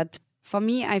question. But for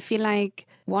me, I feel like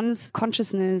once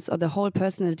consciousness or the whole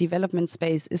personal development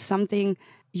space is something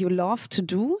you love to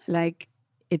do, like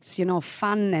it's,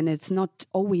 fun and it's not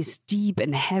always deep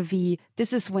and heavy.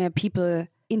 This is where people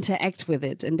interact with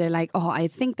it and they're like, oh, I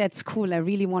think that's cool. I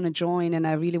really want to join and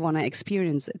I really want to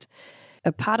experience it.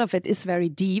 A part of it is very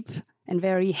deep and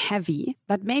very heavy,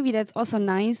 but maybe that's also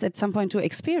nice at some point to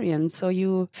experience. So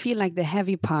you feel like the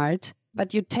heavy part,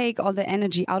 but you take all the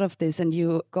energy out of this and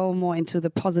you go more into the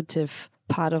positive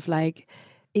part of like,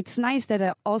 it's nice that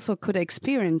I also could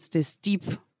experience this deep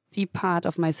part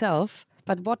of myself,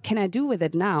 but what can I do with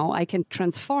it now? I can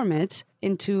transform it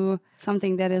into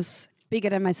something that is bigger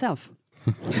than myself.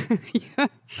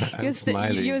 You're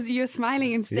smiling. You're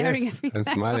smiling and staring yes, at me. I'm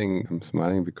smiling. I'm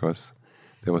smiling because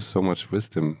there was so much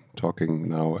wisdom talking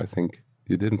now. I think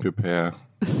you didn't prepare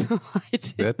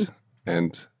that,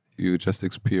 and you just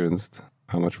experienced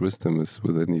how much wisdom is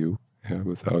within you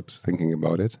without thinking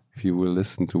about it. If you will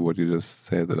listen to what you just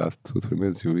said the last 2-3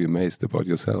 minutes, you'll be amazed about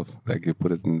yourself. Like you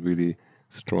put it in really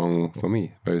strong, for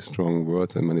me, very strong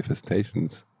words and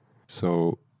manifestations.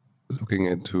 So looking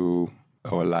into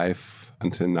our life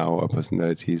until now, our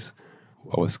personalities,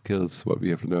 our skills, what we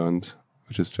have learned,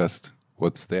 which is just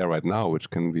what's there right now,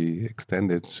 which can be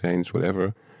extended, changed,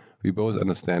 whatever. We both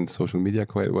understand social media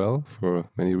quite well for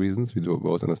many reasons. We do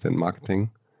both understand marketing,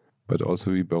 but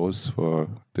also we both, for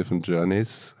different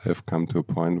journeys, have come to a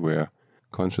point where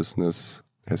consciousness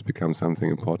has become something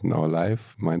important in our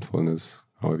life, mindfulness,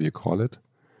 however you call it.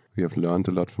 We have learned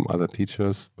a lot from other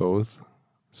teachers, both.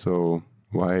 So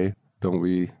why don't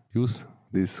we use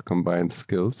these combined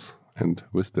skills and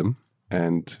wisdom?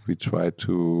 And we try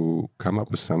to come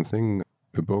up with something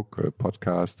a book, a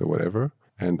podcast, or whatever.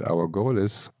 And our goal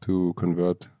is to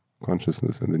convert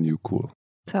consciousness in the new cool.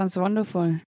 Sounds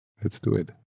wonderful. Let's do it.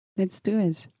 Let's do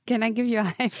it. Can I give you a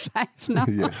high five now?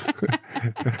 Yes.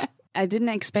 I didn't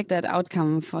expect that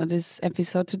outcome for this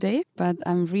episode today, but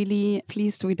I'm really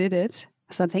pleased we did it.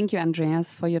 So thank you,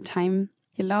 Andreas, for your time,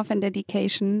 your love and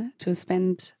dedication to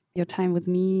spend your time with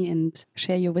me and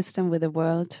share your wisdom with the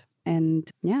world. And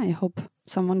yeah, I hope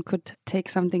someone could take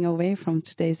something away from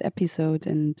today's episode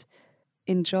and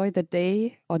enjoy the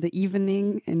day or the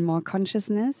evening in more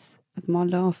consciousness, with more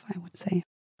love, I would say.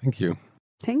 Thank you.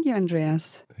 Thank you,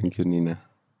 Andreas. Thank you, Nina.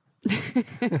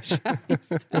 Shall we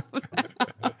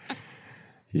stop?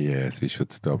 Yes, we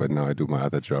should stop. And now I do my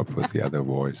other job with the other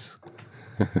voice.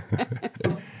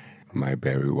 My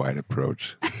Barry White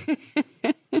approach.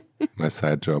 My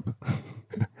side job.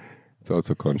 It's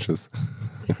also conscious.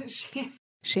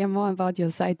 Share more about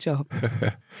your side job.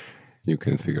 You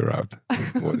can figure out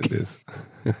what it is.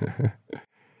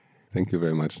 Thank you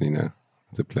very much, Nina.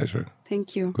 It's a pleasure.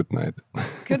 Thank you. Good night.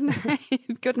 Good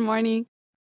night. Good morning.